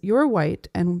mean is you're white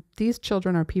and these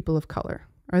children are people of color.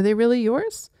 Are they really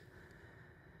yours?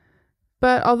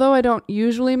 But although I don't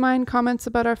usually mind comments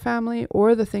about our family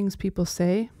or the things people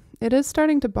say, it is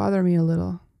starting to bother me a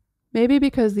little. Maybe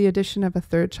because the addition of a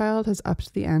third child has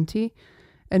upped the ante,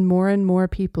 and more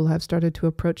people have started to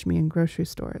approach me in grocery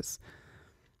stores.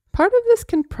 Part of this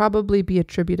can probably be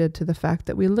attributed to the fact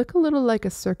that we look a little like a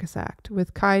circus act,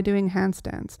 with Kai doing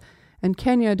handstands and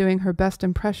Kenya doing her best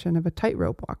impression of a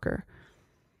tightrope walker.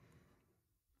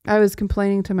 I was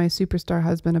complaining to my superstar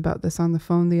husband about this on the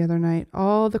phone the other night,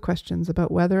 all the questions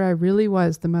about whether I really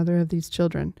was the mother of these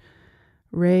children.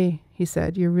 "Ray," he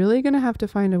said, "you're really going to have to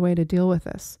find a way to deal with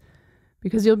this,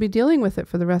 because you'll be dealing with it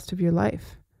for the rest of your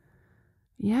life."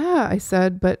 "Yeah," I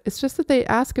said, "but it's just that they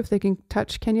ask if they can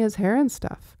touch Kenya's hair and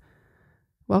stuff."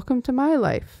 "Welcome to my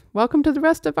life. Welcome to the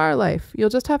rest of our life. You'll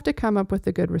just have to come up with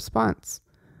a good response."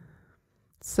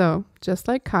 So, just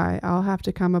like Kai, I'll have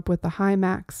to come up with the high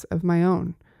max of my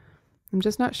own. I'm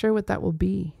just not sure what that will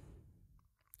be.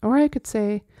 Or I could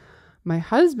say, my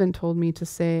husband told me to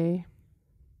say,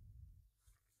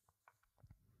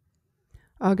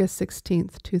 August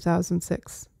 16th,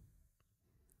 2006.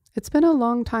 It's been a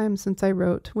long time since I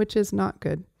wrote, which is not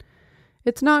good.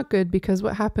 It's not good because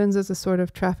what happens is a sort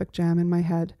of traffic jam in my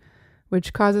head,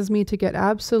 which causes me to get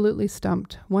absolutely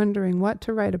stumped, wondering what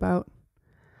to write about.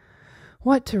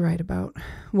 What to write about?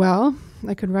 Well,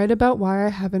 I could write about why I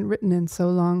haven't written in so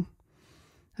long.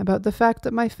 About the fact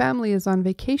that my family is on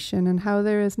vacation and how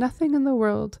there is nothing in the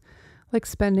world like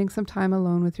spending some time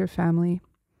alone with your family.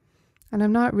 And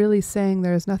I'm not really saying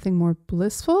there is nothing more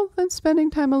blissful than spending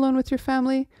time alone with your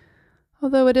family,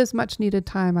 although it is much needed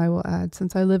time, I will add,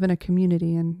 since I live in a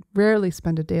community and rarely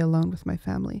spend a day alone with my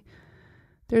family.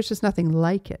 There's just nothing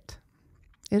like it.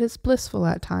 It is blissful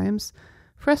at times,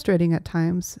 frustrating at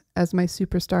times, as my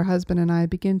superstar husband and I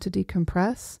begin to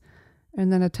decompress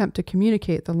and then attempt to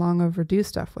communicate the long overdue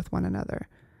stuff with one another,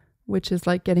 which is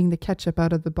like getting the ketchup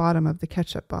out of the bottom of the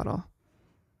ketchup bottle.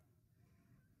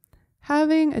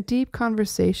 Having a deep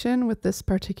conversation with this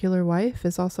particular wife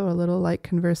is also a little like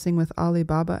conversing with Ali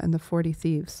Baba and the 40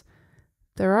 Thieves.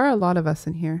 There are a lot of us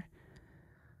in here.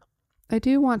 I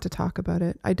do want to talk about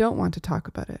it. I don't want to talk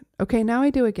about it. Okay, now I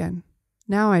do again.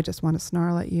 Now I just want to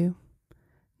snarl at you.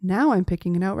 Now I'm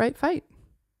picking an outright fight.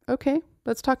 Okay,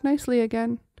 let's talk nicely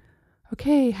again.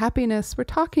 Okay, happiness. We're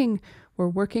talking. We're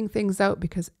working things out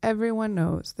because everyone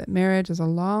knows that marriage is a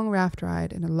long raft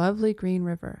ride in a lovely green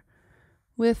river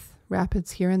with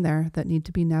rapids here and there that need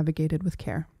to be navigated with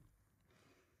care.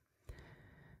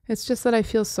 It's just that I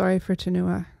feel sorry for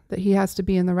Chinua, that he has to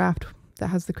be in the raft that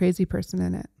has the crazy person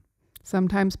in it.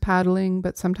 Sometimes paddling,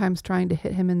 but sometimes trying to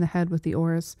hit him in the head with the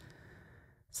oars.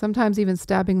 Sometimes even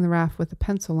stabbing the raft with a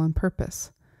pencil on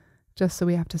purpose, just so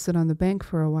we have to sit on the bank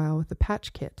for a while with a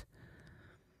patch kit.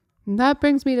 And that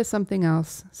brings me to something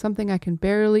else, something I can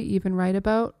barely even write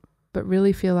about, but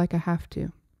really feel like I have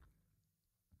to.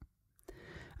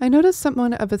 I noticed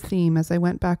somewhat of a theme as I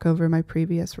went back over my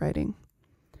previous writing.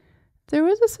 There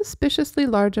was a suspiciously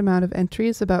large amount of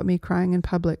entries about me crying in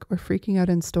public or freaking out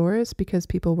in stores because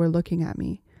people were looking at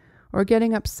me, or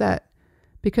getting upset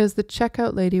because the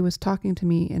checkout lady was talking to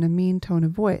me in a mean tone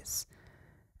of voice.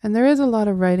 And there is a lot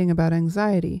of writing about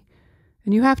anxiety,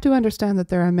 and you have to understand that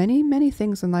there are many, many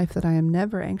things in life that I am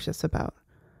never anxious about.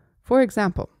 For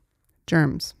example,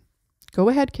 germs. Go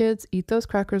ahead, kids, eat those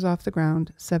crackers off the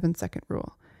ground, 7-second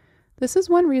rule. This is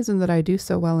one reason that I do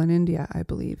so well in India, I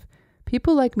believe.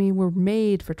 People like me were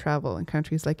made for travel in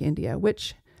countries like India,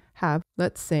 which have,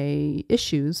 let's say,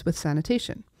 issues with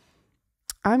sanitation.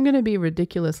 I'm going to be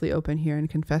ridiculously open here and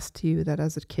confess to you that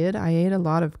as a kid, I ate a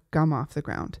lot of gum off the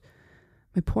ground.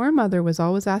 My poor mother was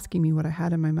always asking me what I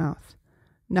had in my mouth.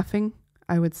 Nothing,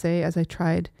 I would say, as I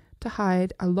tried to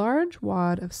hide a large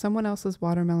wad of someone else's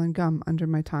watermelon gum under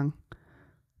my tongue.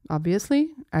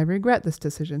 Obviously, I regret this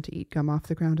decision to eat gum off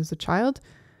the ground as a child,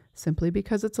 simply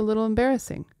because it's a little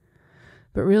embarrassing.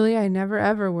 But really, I never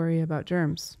ever worry about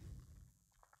germs.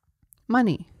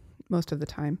 Money, most of the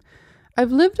time.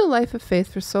 I've lived a life of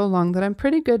faith for so long that I'm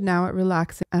pretty good now at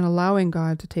relaxing and allowing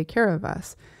God to take care of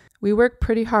us. We work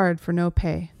pretty hard for no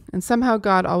pay, and somehow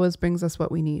God always brings us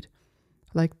what we need.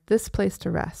 Like this place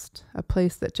to rest, a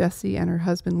place that Jessie and her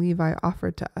husband Levi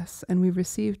offered to us, and we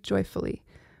received joyfully,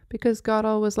 because God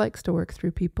always likes to work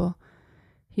through people.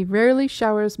 He rarely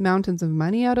showers mountains of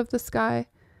money out of the sky,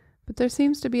 but there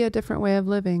seems to be a different way of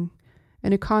living,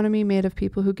 an economy made of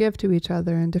people who give to each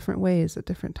other in different ways at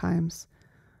different times.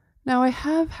 Now, I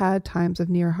have had times of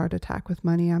near heart attack with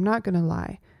money, I'm not going to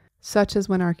lie, such as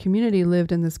when our community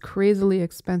lived in this crazily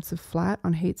expensive flat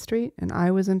on Haight Street and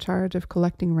I was in charge of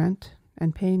collecting rent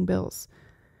and paying bills.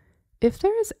 If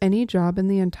there is any job in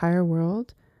the entire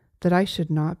world that I should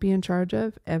not be in charge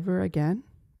of ever again,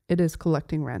 it is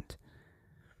collecting rent.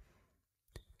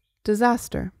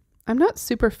 Disaster. I'm not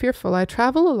super fearful. I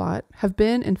travel a lot, have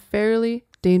been in fairly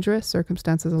dangerous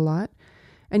circumstances a lot,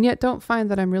 and yet don't find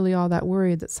that I'm really all that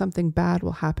worried that something bad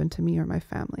will happen to me or my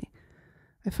family.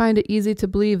 I find it easy to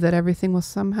believe that everything will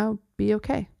somehow be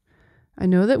okay. I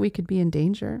know that we could be in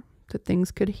danger, that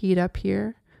things could heat up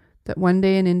here, that one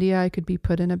day in India I could be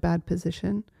put in a bad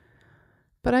position.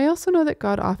 But I also know that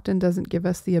God often doesn't give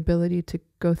us the ability to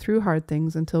go through hard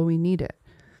things until we need it.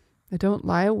 I don't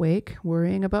lie awake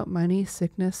worrying about money,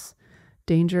 sickness,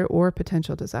 danger, or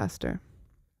potential disaster.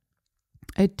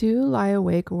 I do lie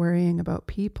awake worrying about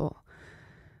people.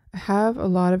 I have a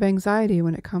lot of anxiety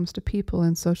when it comes to people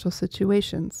and social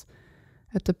situations.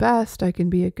 At the best, I can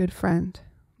be a good friend,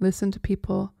 listen to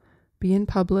people, be in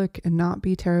public and not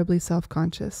be terribly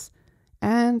self-conscious,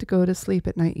 and go to sleep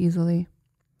at night easily.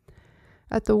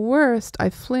 At the worst, I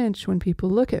flinch when people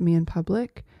look at me in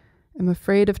public, am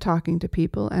afraid of talking to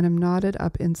people, and am knotted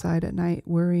up inside at night,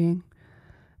 worrying.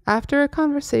 After a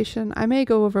conversation, I may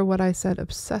go over what I said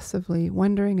obsessively,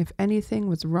 wondering if anything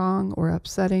was wrong or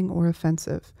upsetting or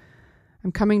offensive.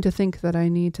 I'm coming to think that I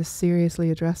need to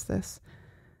seriously address this.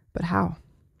 But how?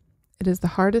 It is the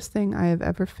hardest thing I have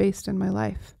ever faced in my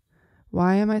life.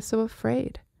 Why am I so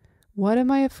afraid? What am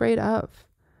I afraid of?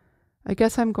 I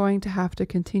guess I'm going to have to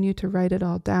continue to write it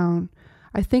all down.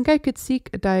 I think I could seek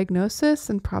a diagnosis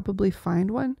and probably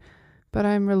find one, but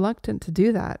I'm reluctant to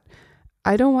do that.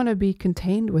 I don't want to be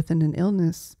contained within an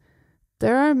illness.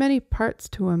 There are many parts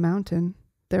to a mountain.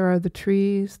 There are the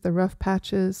trees, the rough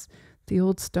patches, the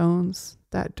old stones,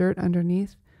 that dirt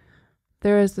underneath.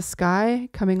 There is the sky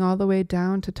coming all the way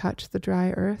down to touch the dry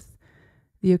earth,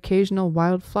 the occasional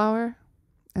wildflower,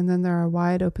 and then there are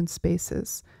wide open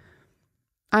spaces.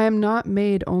 I am not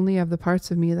made only of the parts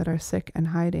of me that are sick and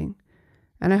hiding,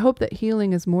 and I hope that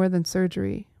healing is more than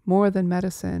surgery, more than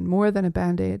medicine, more than a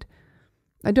Band-Aid.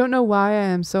 I don't know why I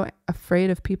am so afraid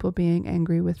of people being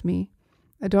angry with me.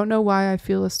 I don't know why I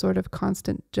feel a sort of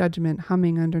constant judgment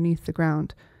humming underneath the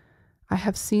ground. I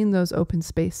have seen those open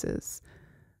spaces.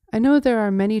 I know there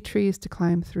are many trees to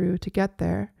climb through to get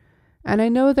there, and I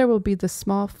know there will be the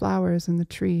small flowers in the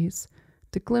trees,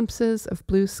 the glimpses of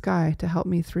blue sky to help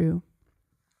me through.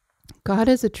 God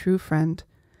is a true friend.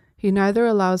 He neither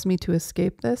allows me to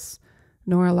escape this,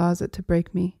 nor allows it to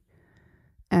break me.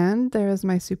 And there is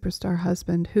my superstar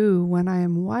husband who, when I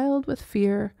am wild with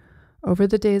fear over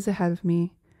the days ahead of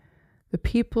me, the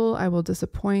people I will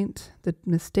disappoint, the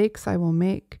mistakes I will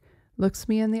make, looks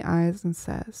me in the eyes and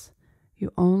says,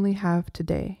 "You only have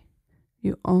today.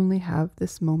 You only have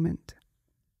this moment."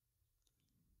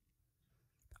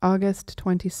 August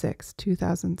 26,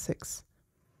 2006.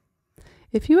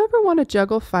 If you ever want to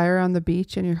juggle fire on the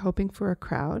beach and you're hoping for a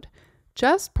crowd,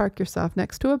 just park yourself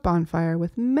next to a bonfire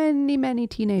with many, many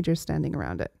teenagers standing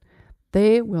around it.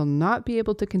 They will not be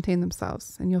able to contain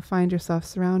themselves, and you'll find yourself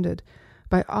surrounded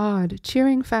by odd,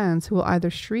 cheering fans who will either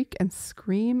shriek and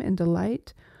scream in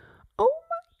delight, "Oh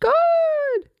my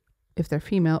God!" if they're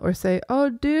female, or say, "Oh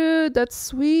dude, that's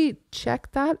sweet,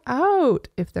 check that out,"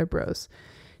 if they're bros.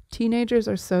 Teenagers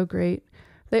are so great.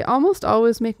 They almost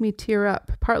always make me tear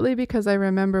up, partly because I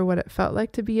remember what it felt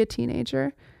like to be a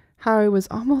teenager, how I was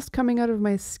almost coming out of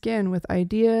my skin with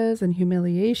ideas and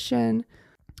humiliation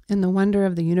and the wonder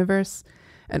of the universe,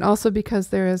 and also because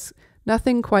there is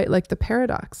nothing quite like the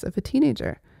paradox of a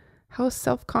teenager, how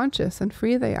self-conscious and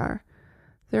free they are.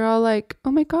 They're all like,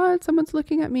 "Oh my God, someone's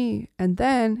looking at me," and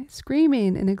then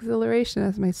screaming in exhilaration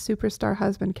as my superstar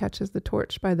husband catches the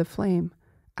torch by the flame.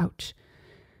 Ouch.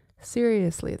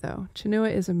 Seriously though,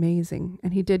 Chinua is amazing,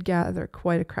 and he did gather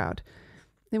quite a crowd.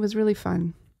 It was really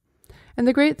fun. And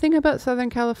the great thing about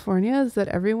Southern California is that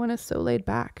everyone is so laid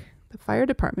back. The fire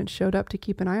department showed up to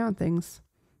keep an eye on things,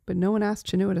 but no one asked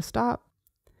Chinua to stop.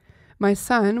 My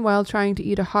son, while trying to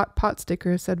eat a hot pot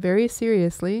sticker, said very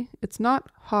seriously, "It's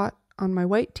not hot on my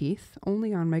white teeth,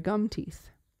 only on my gum teeth."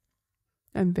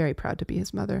 I'm very proud to be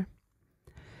his mother.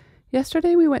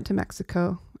 Yesterday we went to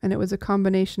Mexico, and it was a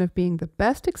combination of being the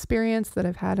best experience that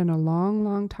I've had in a long,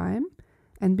 long time,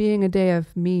 and being a day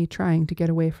of me trying to get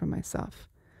away from myself.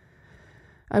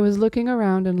 I was looking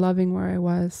around and loving where I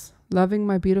was, loving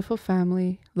my beautiful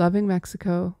family, loving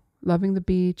Mexico, loving the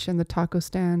beach and the taco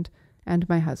stand, and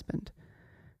my husband.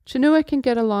 Chinua can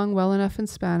get along well enough in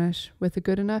Spanish with a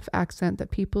good enough accent that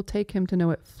people take him to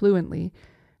know it fluently,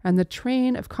 and the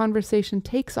train of conversation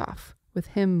takes off with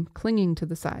him clinging to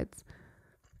the sides.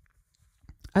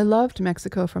 I loved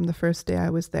Mexico from the first day I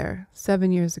was there,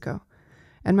 7 years ago,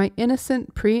 and my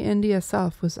innocent pre-India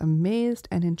self was amazed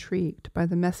and intrigued by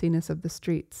the messiness of the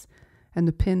streets and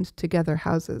the pinned-together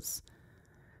houses.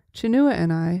 Chinua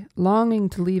and I, longing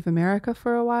to leave America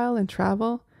for a while and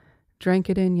travel, drank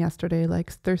it in yesterday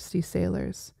like thirsty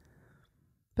sailors.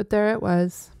 But there it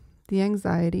was, the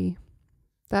anxiety,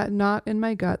 that knot in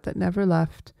my gut that never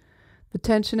left, the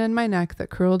tension in my neck that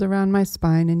curled around my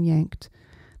spine and yanked,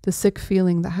 the sick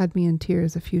feeling that had me in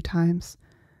tears a few times.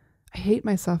 I hate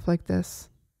myself like this.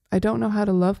 I don't know how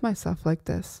to love myself like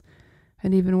this.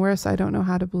 And even worse, I don't know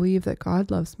how to believe that God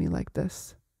loves me like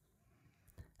this.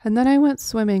 And then I went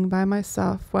swimming by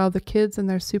myself while the kids and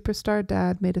their superstar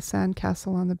dad made a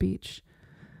sandcastle on the beach.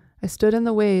 I stood in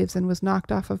the waves and was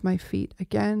knocked off of my feet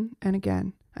again and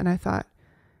again. And I thought,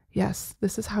 yes,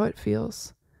 this is how it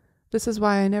feels. This is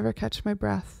why I never catch my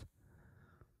breath.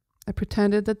 I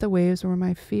pretended that the waves were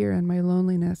my fear and my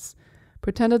loneliness,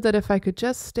 pretended that if I could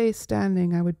just stay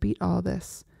standing, I would beat all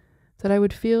this, that I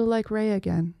would feel like Ray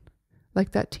again,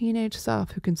 like that teenage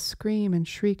self who can scream and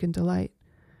shriek in delight.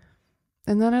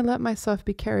 And then I let myself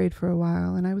be carried for a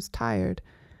while, and I was tired,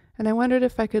 and I wondered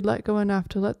if I could let go enough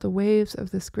to let the waves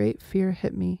of this great fear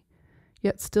hit me,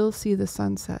 yet still see the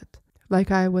sunset,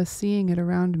 like I was seeing it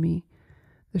around me,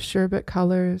 the sherbet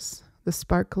colors, the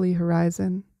sparkly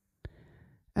horizon.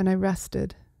 And I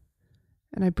rested,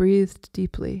 and I breathed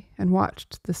deeply and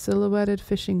watched the silhouetted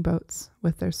fishing boats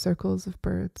with their circles of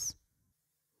birds.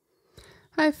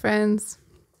 Hi friends,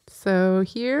 so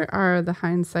here are the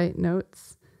hindsight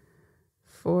notes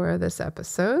for this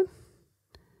episode,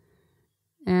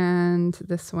 and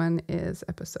this one is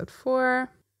episode 4.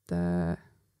 The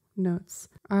notes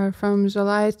are from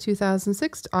July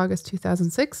 2006 to August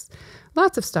 2006.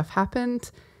 Lots of stuff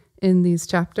happened in these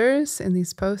chapters, in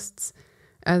these posts,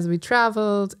 as we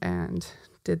traveled and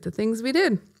did the things we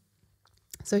did.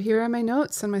 So here are my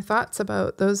notes and my thoughts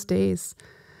about those days.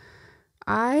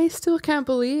 I still can't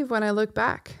believe when I look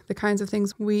back the kinds of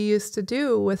things we used to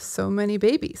do with so many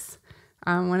babies.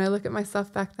 When I look at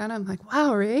myself back then, I'm like,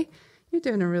 wow, Ray, you're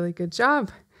doing a really good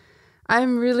job.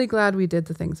 I'm really glad we did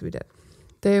the things we did.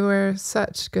 They were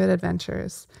such good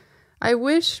adventures. I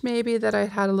wish maybe that I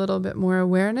had a little bit more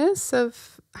awareness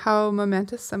of how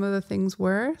momentous some of the things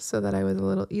were so that I was a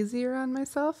little easier on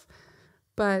myself.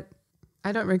 But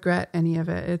I don't regret any of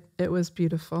it. It was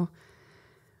beautiful.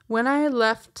 When I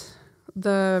left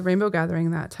the Rainbow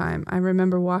Gathering that time, I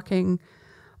remember walking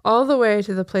all the way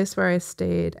to the place where I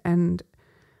stayed, and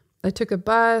I took a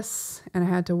bus and I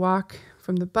had to walk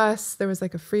from the bus. There was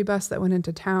like a free bus that went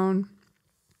into town.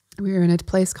 We were in a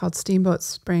place called Steamboat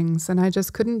Springs, and I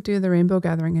just couldn't do the Rainbow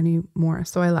Gathering anymore,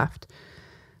 so I left.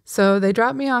 So they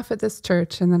dropped me off at this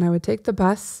church, and then I would take the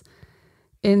bus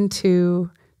into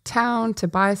town to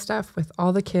buy stuff with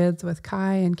all the kids, with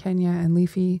Kai and Kenya and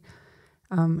Leafy.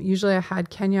 Usually I had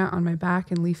Kenya on my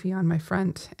back and Leafy on my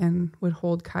front and would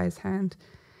hold Kai's hand.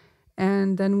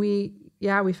 And then we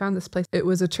found this place. It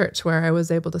was a church where I was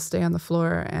able to stay on the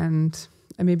floor, and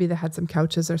maybe they had some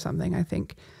couches or something, I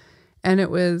think. And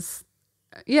it was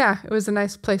a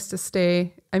nice place to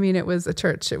stay. I mean, it was a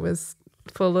church. It was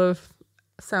full of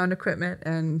sound equipment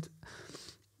and,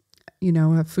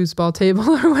 a foosball table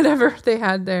or whatever they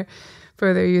had there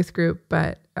for their youth group.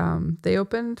 But they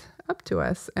opened up to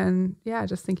us. And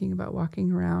just thinking about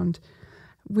walking around.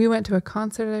 We went to a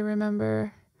concert, I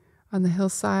remember, on the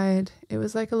hillside. It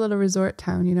was like a little resort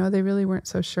town, They really weren't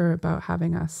so sure about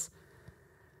having us,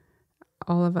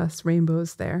 all of us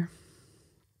rainbows there.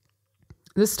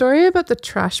 The story about the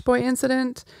trash boy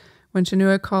incident, when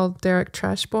Chinua called Derek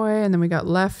trash boy, and then we got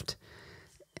left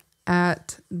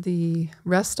at the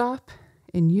rest stop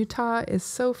in Utah, is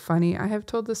so funny. I have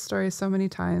told this story so many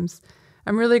times.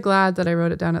 I'm really glad that I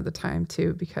wrote it down at the time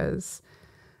too, because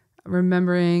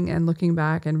remembering and looking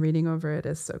back and reading over it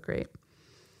is so great.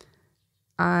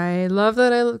 I love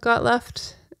that I got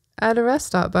left at a rest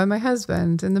stop by my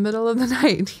husband in the middle of the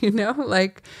night,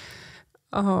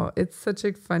 it's such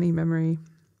a funny memory.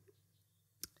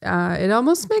 It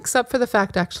almost makes up for the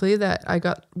fact, actually, that I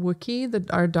got Wookie,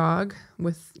 our dog,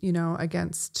 with,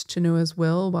 against Chinua's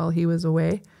will while he was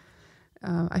away.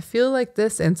 I feel like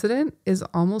this incident is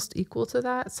almost equal to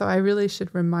that. So I really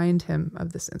should remind him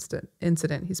of this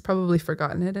incident. He's probably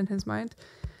forgotten it in his mind,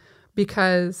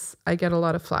 because I get a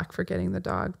lot of flack for getting the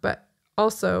dog. But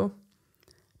also,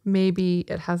 maybe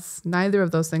neither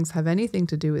of those things have anything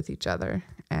to do with each other,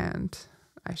 and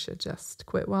I should just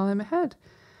quit while I'm ahead.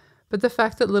 But the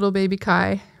fact that little baby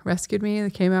Kai rescued me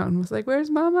and came out and was like, "Where's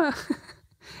mama?"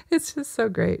 It's just so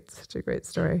great. Such a great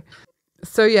story.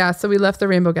 So we left the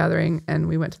Rainbow Gathering and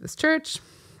we went to this church,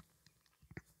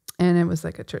 and it was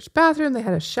like a church bathroom. They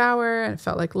had a shower and it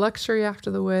felt like luxury after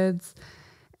the woods.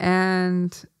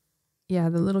 And the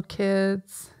little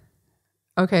kids.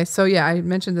 Okay. So I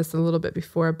mentioned this a little bit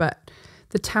before, but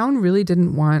the town really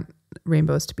didn't want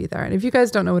rainbows to be there. And if you guys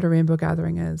don't know what a Rainbow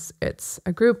Gathering is, it's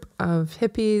a group of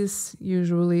hippies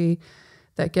usually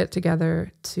that get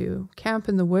together to camp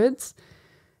in the woods.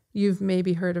 You've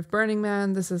maybe heard of Burning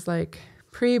Man. This is like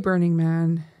pre-Burning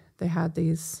Man. They had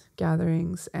these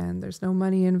gatherings and there's no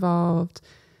money involved.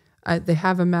 They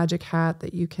have a magic hat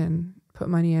that you can put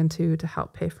money into to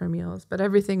help pay for meals, but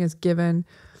everything is given.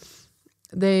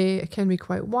 They can be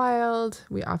quite wild.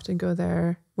 We often go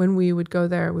there. When we would go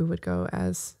there, we would go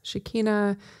as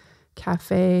Shekinah.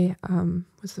 Cafe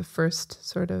was the first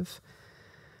sort of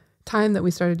time that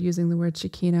we started using the word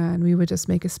Shekinah, and we would just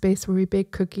make a space where we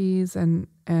baked cookies and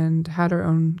had our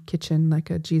own kitchen, like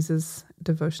a Jesus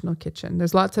devotional kitchen.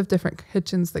 There's lots of different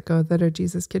kitchens that are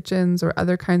Jesus kitchens or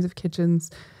other kinds of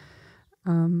kitchens.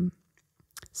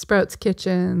 Sprouts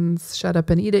kitchens, Shut Up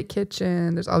and Eat It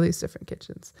kitchen. There's all these different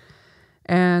kitchens.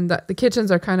 And the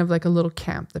kitchens are kind of like a little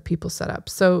camp that people set up.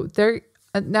 So there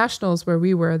at Nationals, where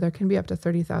we were, there can be up to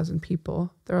 30,000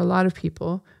 people. There are a lot of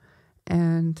people.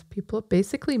 And people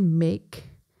basically make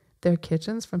their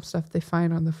kitchens from stuff they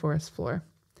find on the forest floor.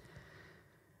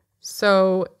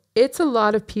 So it's a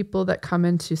lot of people that come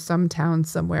into some town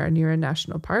somewhere near a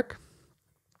national park.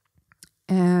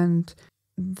 And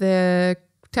the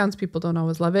townspeople don't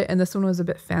always love it. And this one was a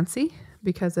bit fancy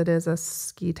because it is a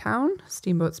ski town,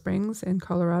 Steamboat Springs in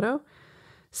Colorado.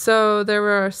 So there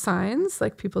were signs,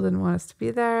 like people didn't want us to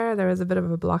be there. There was a bit of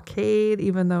a blockade,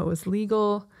 even though it was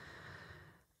legal.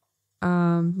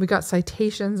 We got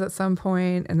citations at some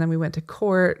point, and then we went to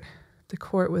court. The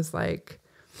court was like,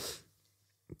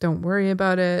 don't worry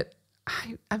about it.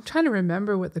 I'm trying to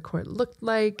remember what the court looked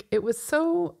like. It was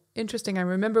so interesting. I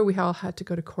remember we all had to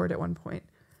go to court at one point.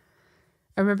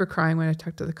 I remember crying when I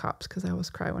talked to the cops, because I always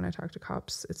cry when I talk to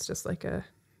cops. It's just like an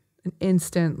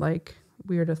instant, like,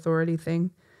 weird authority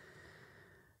thing.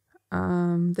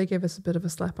 They gave us a bit of a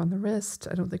slap on the wrist.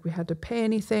 I don't think we had to pay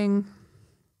anything.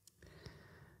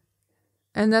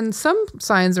 And then some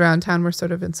signs around town were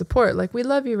sort of in support, like, we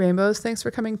love you, rainbows. Thanks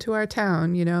for coming to our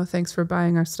town. Thanks for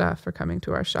buying our stuff or coming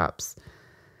to our shops.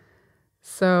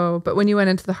 So, but when you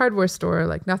went into the hardware store,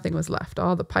 like, nothing was left.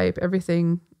 All the pipe,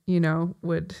 everything,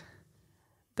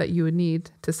 that you would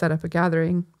need to set up a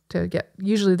gathering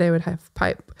usually they would have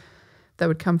pipe that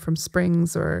would come from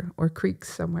springs or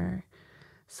creeks somewhere.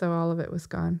 So all of it was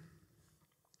gone.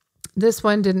 This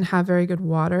one didn't have a good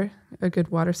water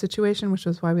situation, which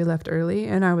was why we left early,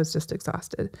 and I was just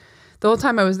exhausted. The whole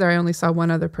time I was there, I only saw one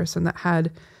other person that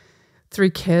had 3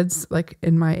 kids, like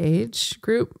in my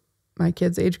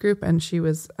kids' age group, and she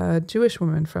was a Jewish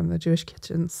woman from the Jewish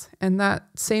kitchens. And that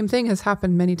same thing has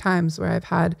happened many times where I've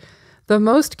had the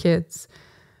most kids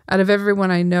out of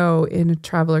everyone I know in a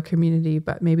traveler community,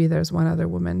 but maybe there's one other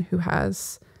woman who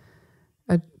has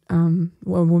a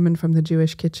woman from the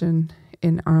Jewish kitchen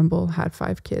in Armbol had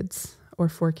 5 kids or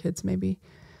 4 kids maybe.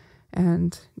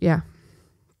 And yeah,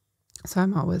 so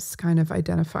I'm always kind of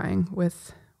identifying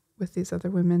with these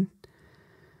other women.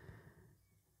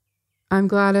 I'm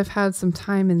glad I've had some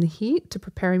time in the heat to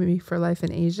prepare me for life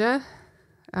in Asia.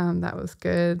 That was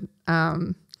good.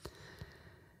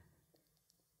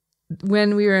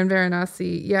 When we were in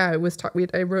Varanasi, I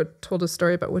told a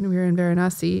story about when we were in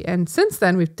Varanasi, and since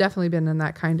then we've definitely been in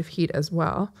that kind of heat as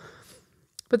well.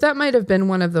 But that might have been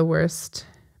one of the worst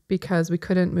because we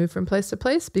couldn't move from place to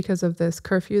place because of this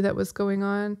curfew that was going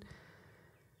on.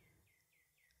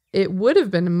 It would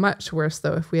have been much worse,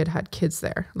 though, if we had had kids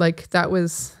there. Like, that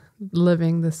was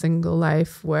living the single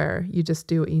life where you just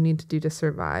do what you need to do to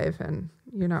survive and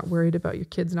you're not worried about your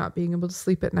kids not being able to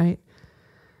sleep at night.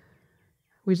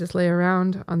 We just lay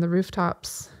around on the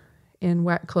rooftops in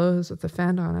wet clothes with the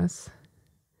fan on us.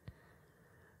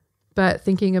 But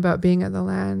thinking about being at the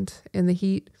land in the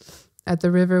heat, at the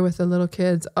river with the little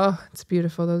kids, oh, it's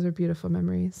beautiful. Those are beautiful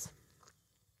memories.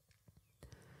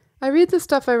 I read the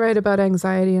stuff I write about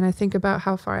anxiety and I think about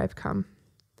how far I've come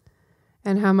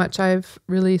and how much I've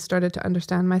really started to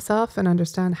understand myself and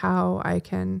understand how I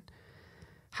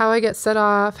get set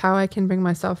off, how I can bring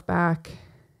myself back.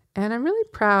 And I'm really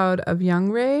proud of young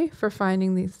Ray for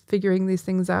figuring these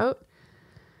things out.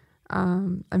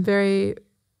 I'm very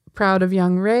proud of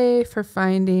young Ray for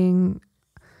finding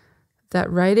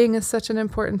that writing is such an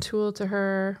important tool to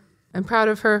her. I'm proud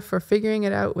of her for figuring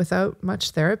it out without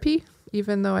much therapy,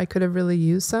 even though I could have really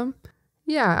used some.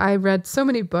 Yeah, I read so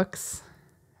many books.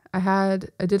 I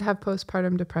did have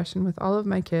postpartum depression with all of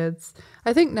my kids.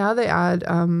 I think now they add,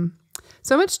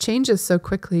 so much changes so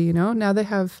quickly, now they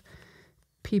have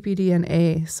PPD and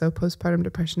A, so postpartum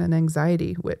depression and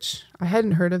anxiety, which I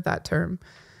hadn't heard of that term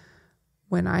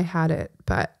when I had it,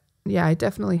 but yeah, I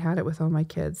definitely had it with all my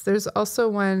kids. There's also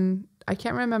one, I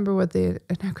can't remember what the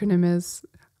acronym is.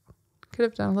 Could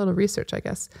have done a little research, I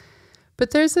guess. But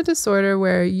there's a disorder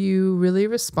where you really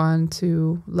respond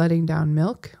to letting down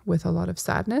milk with a lot of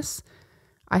sadness.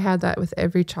 I had that with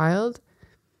every child,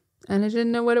 and I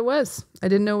didn't know what it was. I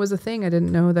didn't know it was a thing. I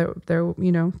didn't know that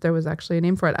there was actually a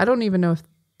name for it. I don't even know if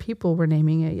people were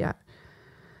naming it yet.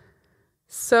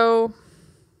 So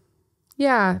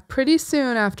yeah, pretty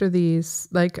soon after these,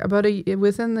 like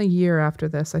within the year after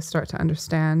this, I start to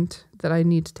understand that I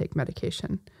need to take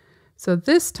medication. So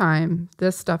this time,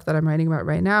 this stuff that I'm writing about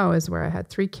right now is where I had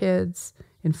 3 kids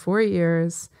in 4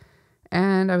 years,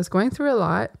 and I was going through a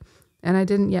lot, and I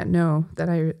didn't yet know that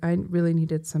I really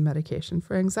needed some medication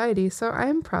for anxiety. So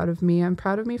I'm proud of me. I'm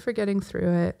proud of me for getting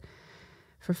through it,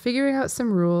 for figuring out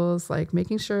some rules, like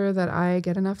making sure that I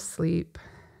get enough sleep,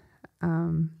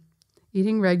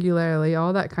 eating regularly,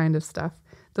 all that kind of stuff.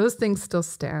 Those things still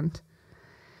stand.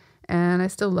 And I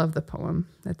still love the poem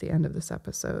at the end of this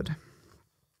episode.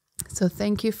 So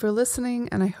thank you for listening,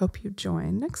 and I hope you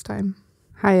join next time.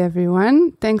 Hi,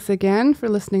 everyone. Thanks again for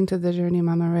listening to the Journey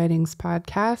Mama Writings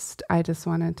podcast. I just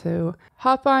wanted to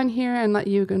hop on here and let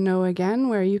you know again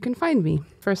where you can find me.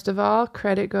 First of all,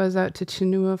 credit goes out to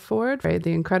Chinua Ford for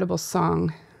the incredible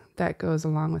song that goes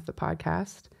along with the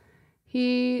podcast.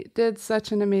 He did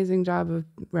such an amazing job of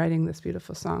writing this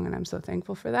beautiful song, and I'm so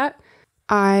thankful for that.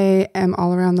 I am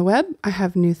all around the web. I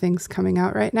have new things coming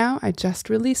out right now. I just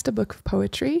released a book of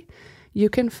poetry. You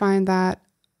can find that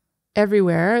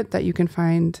everywhere that you can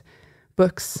find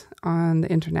books on the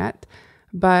internet.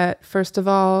 But first of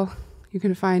all, you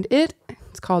can find it.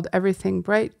 It's called Everything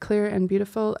Bright, Clear, and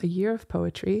Beautiful, A Year of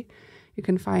Poetry. You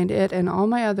can find it and all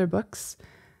my other books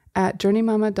at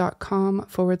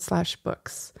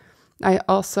journeymama.com/books. I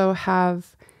also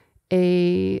have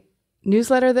a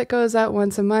newsletter that goes out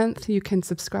once a month. You can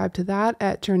subscribe to that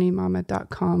at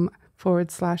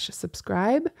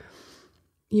journeymama.com/subscribe.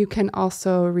 You can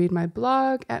also read my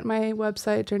blog at my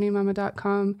website,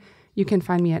 journeymama.com. You can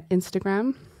find me at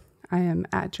Instagram. I am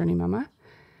at Journey Mama.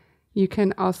 You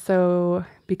can also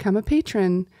become a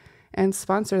patron and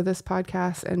sponsor this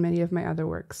podcast and many of my other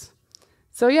works.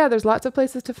 So yeah, there's lots of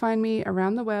places to find me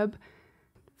around the web.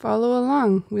 Follow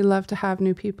along. We love to have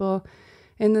new people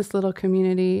in this little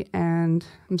community, and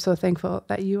I'm so thankful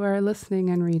that you are listening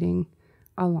and reading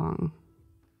along.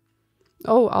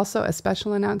 Oh, also a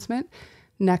special announcement.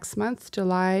 Next month,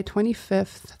 July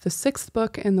 25th, the 6th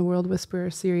book in the World Whisperer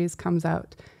series comes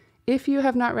out. If you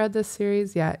have not read this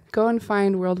series yet, go and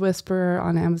find World Whisperer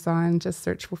on Amazon. Just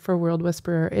search for World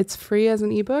Whisperer. It's free as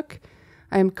an ebook.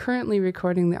 I am currently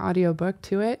recording the audiobook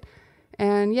to it.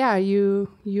 And yeah, you'll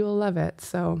love it.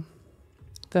 So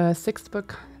the 6th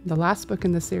book, the last book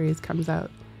in the series, comes out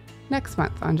next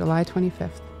month on July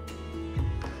 25th.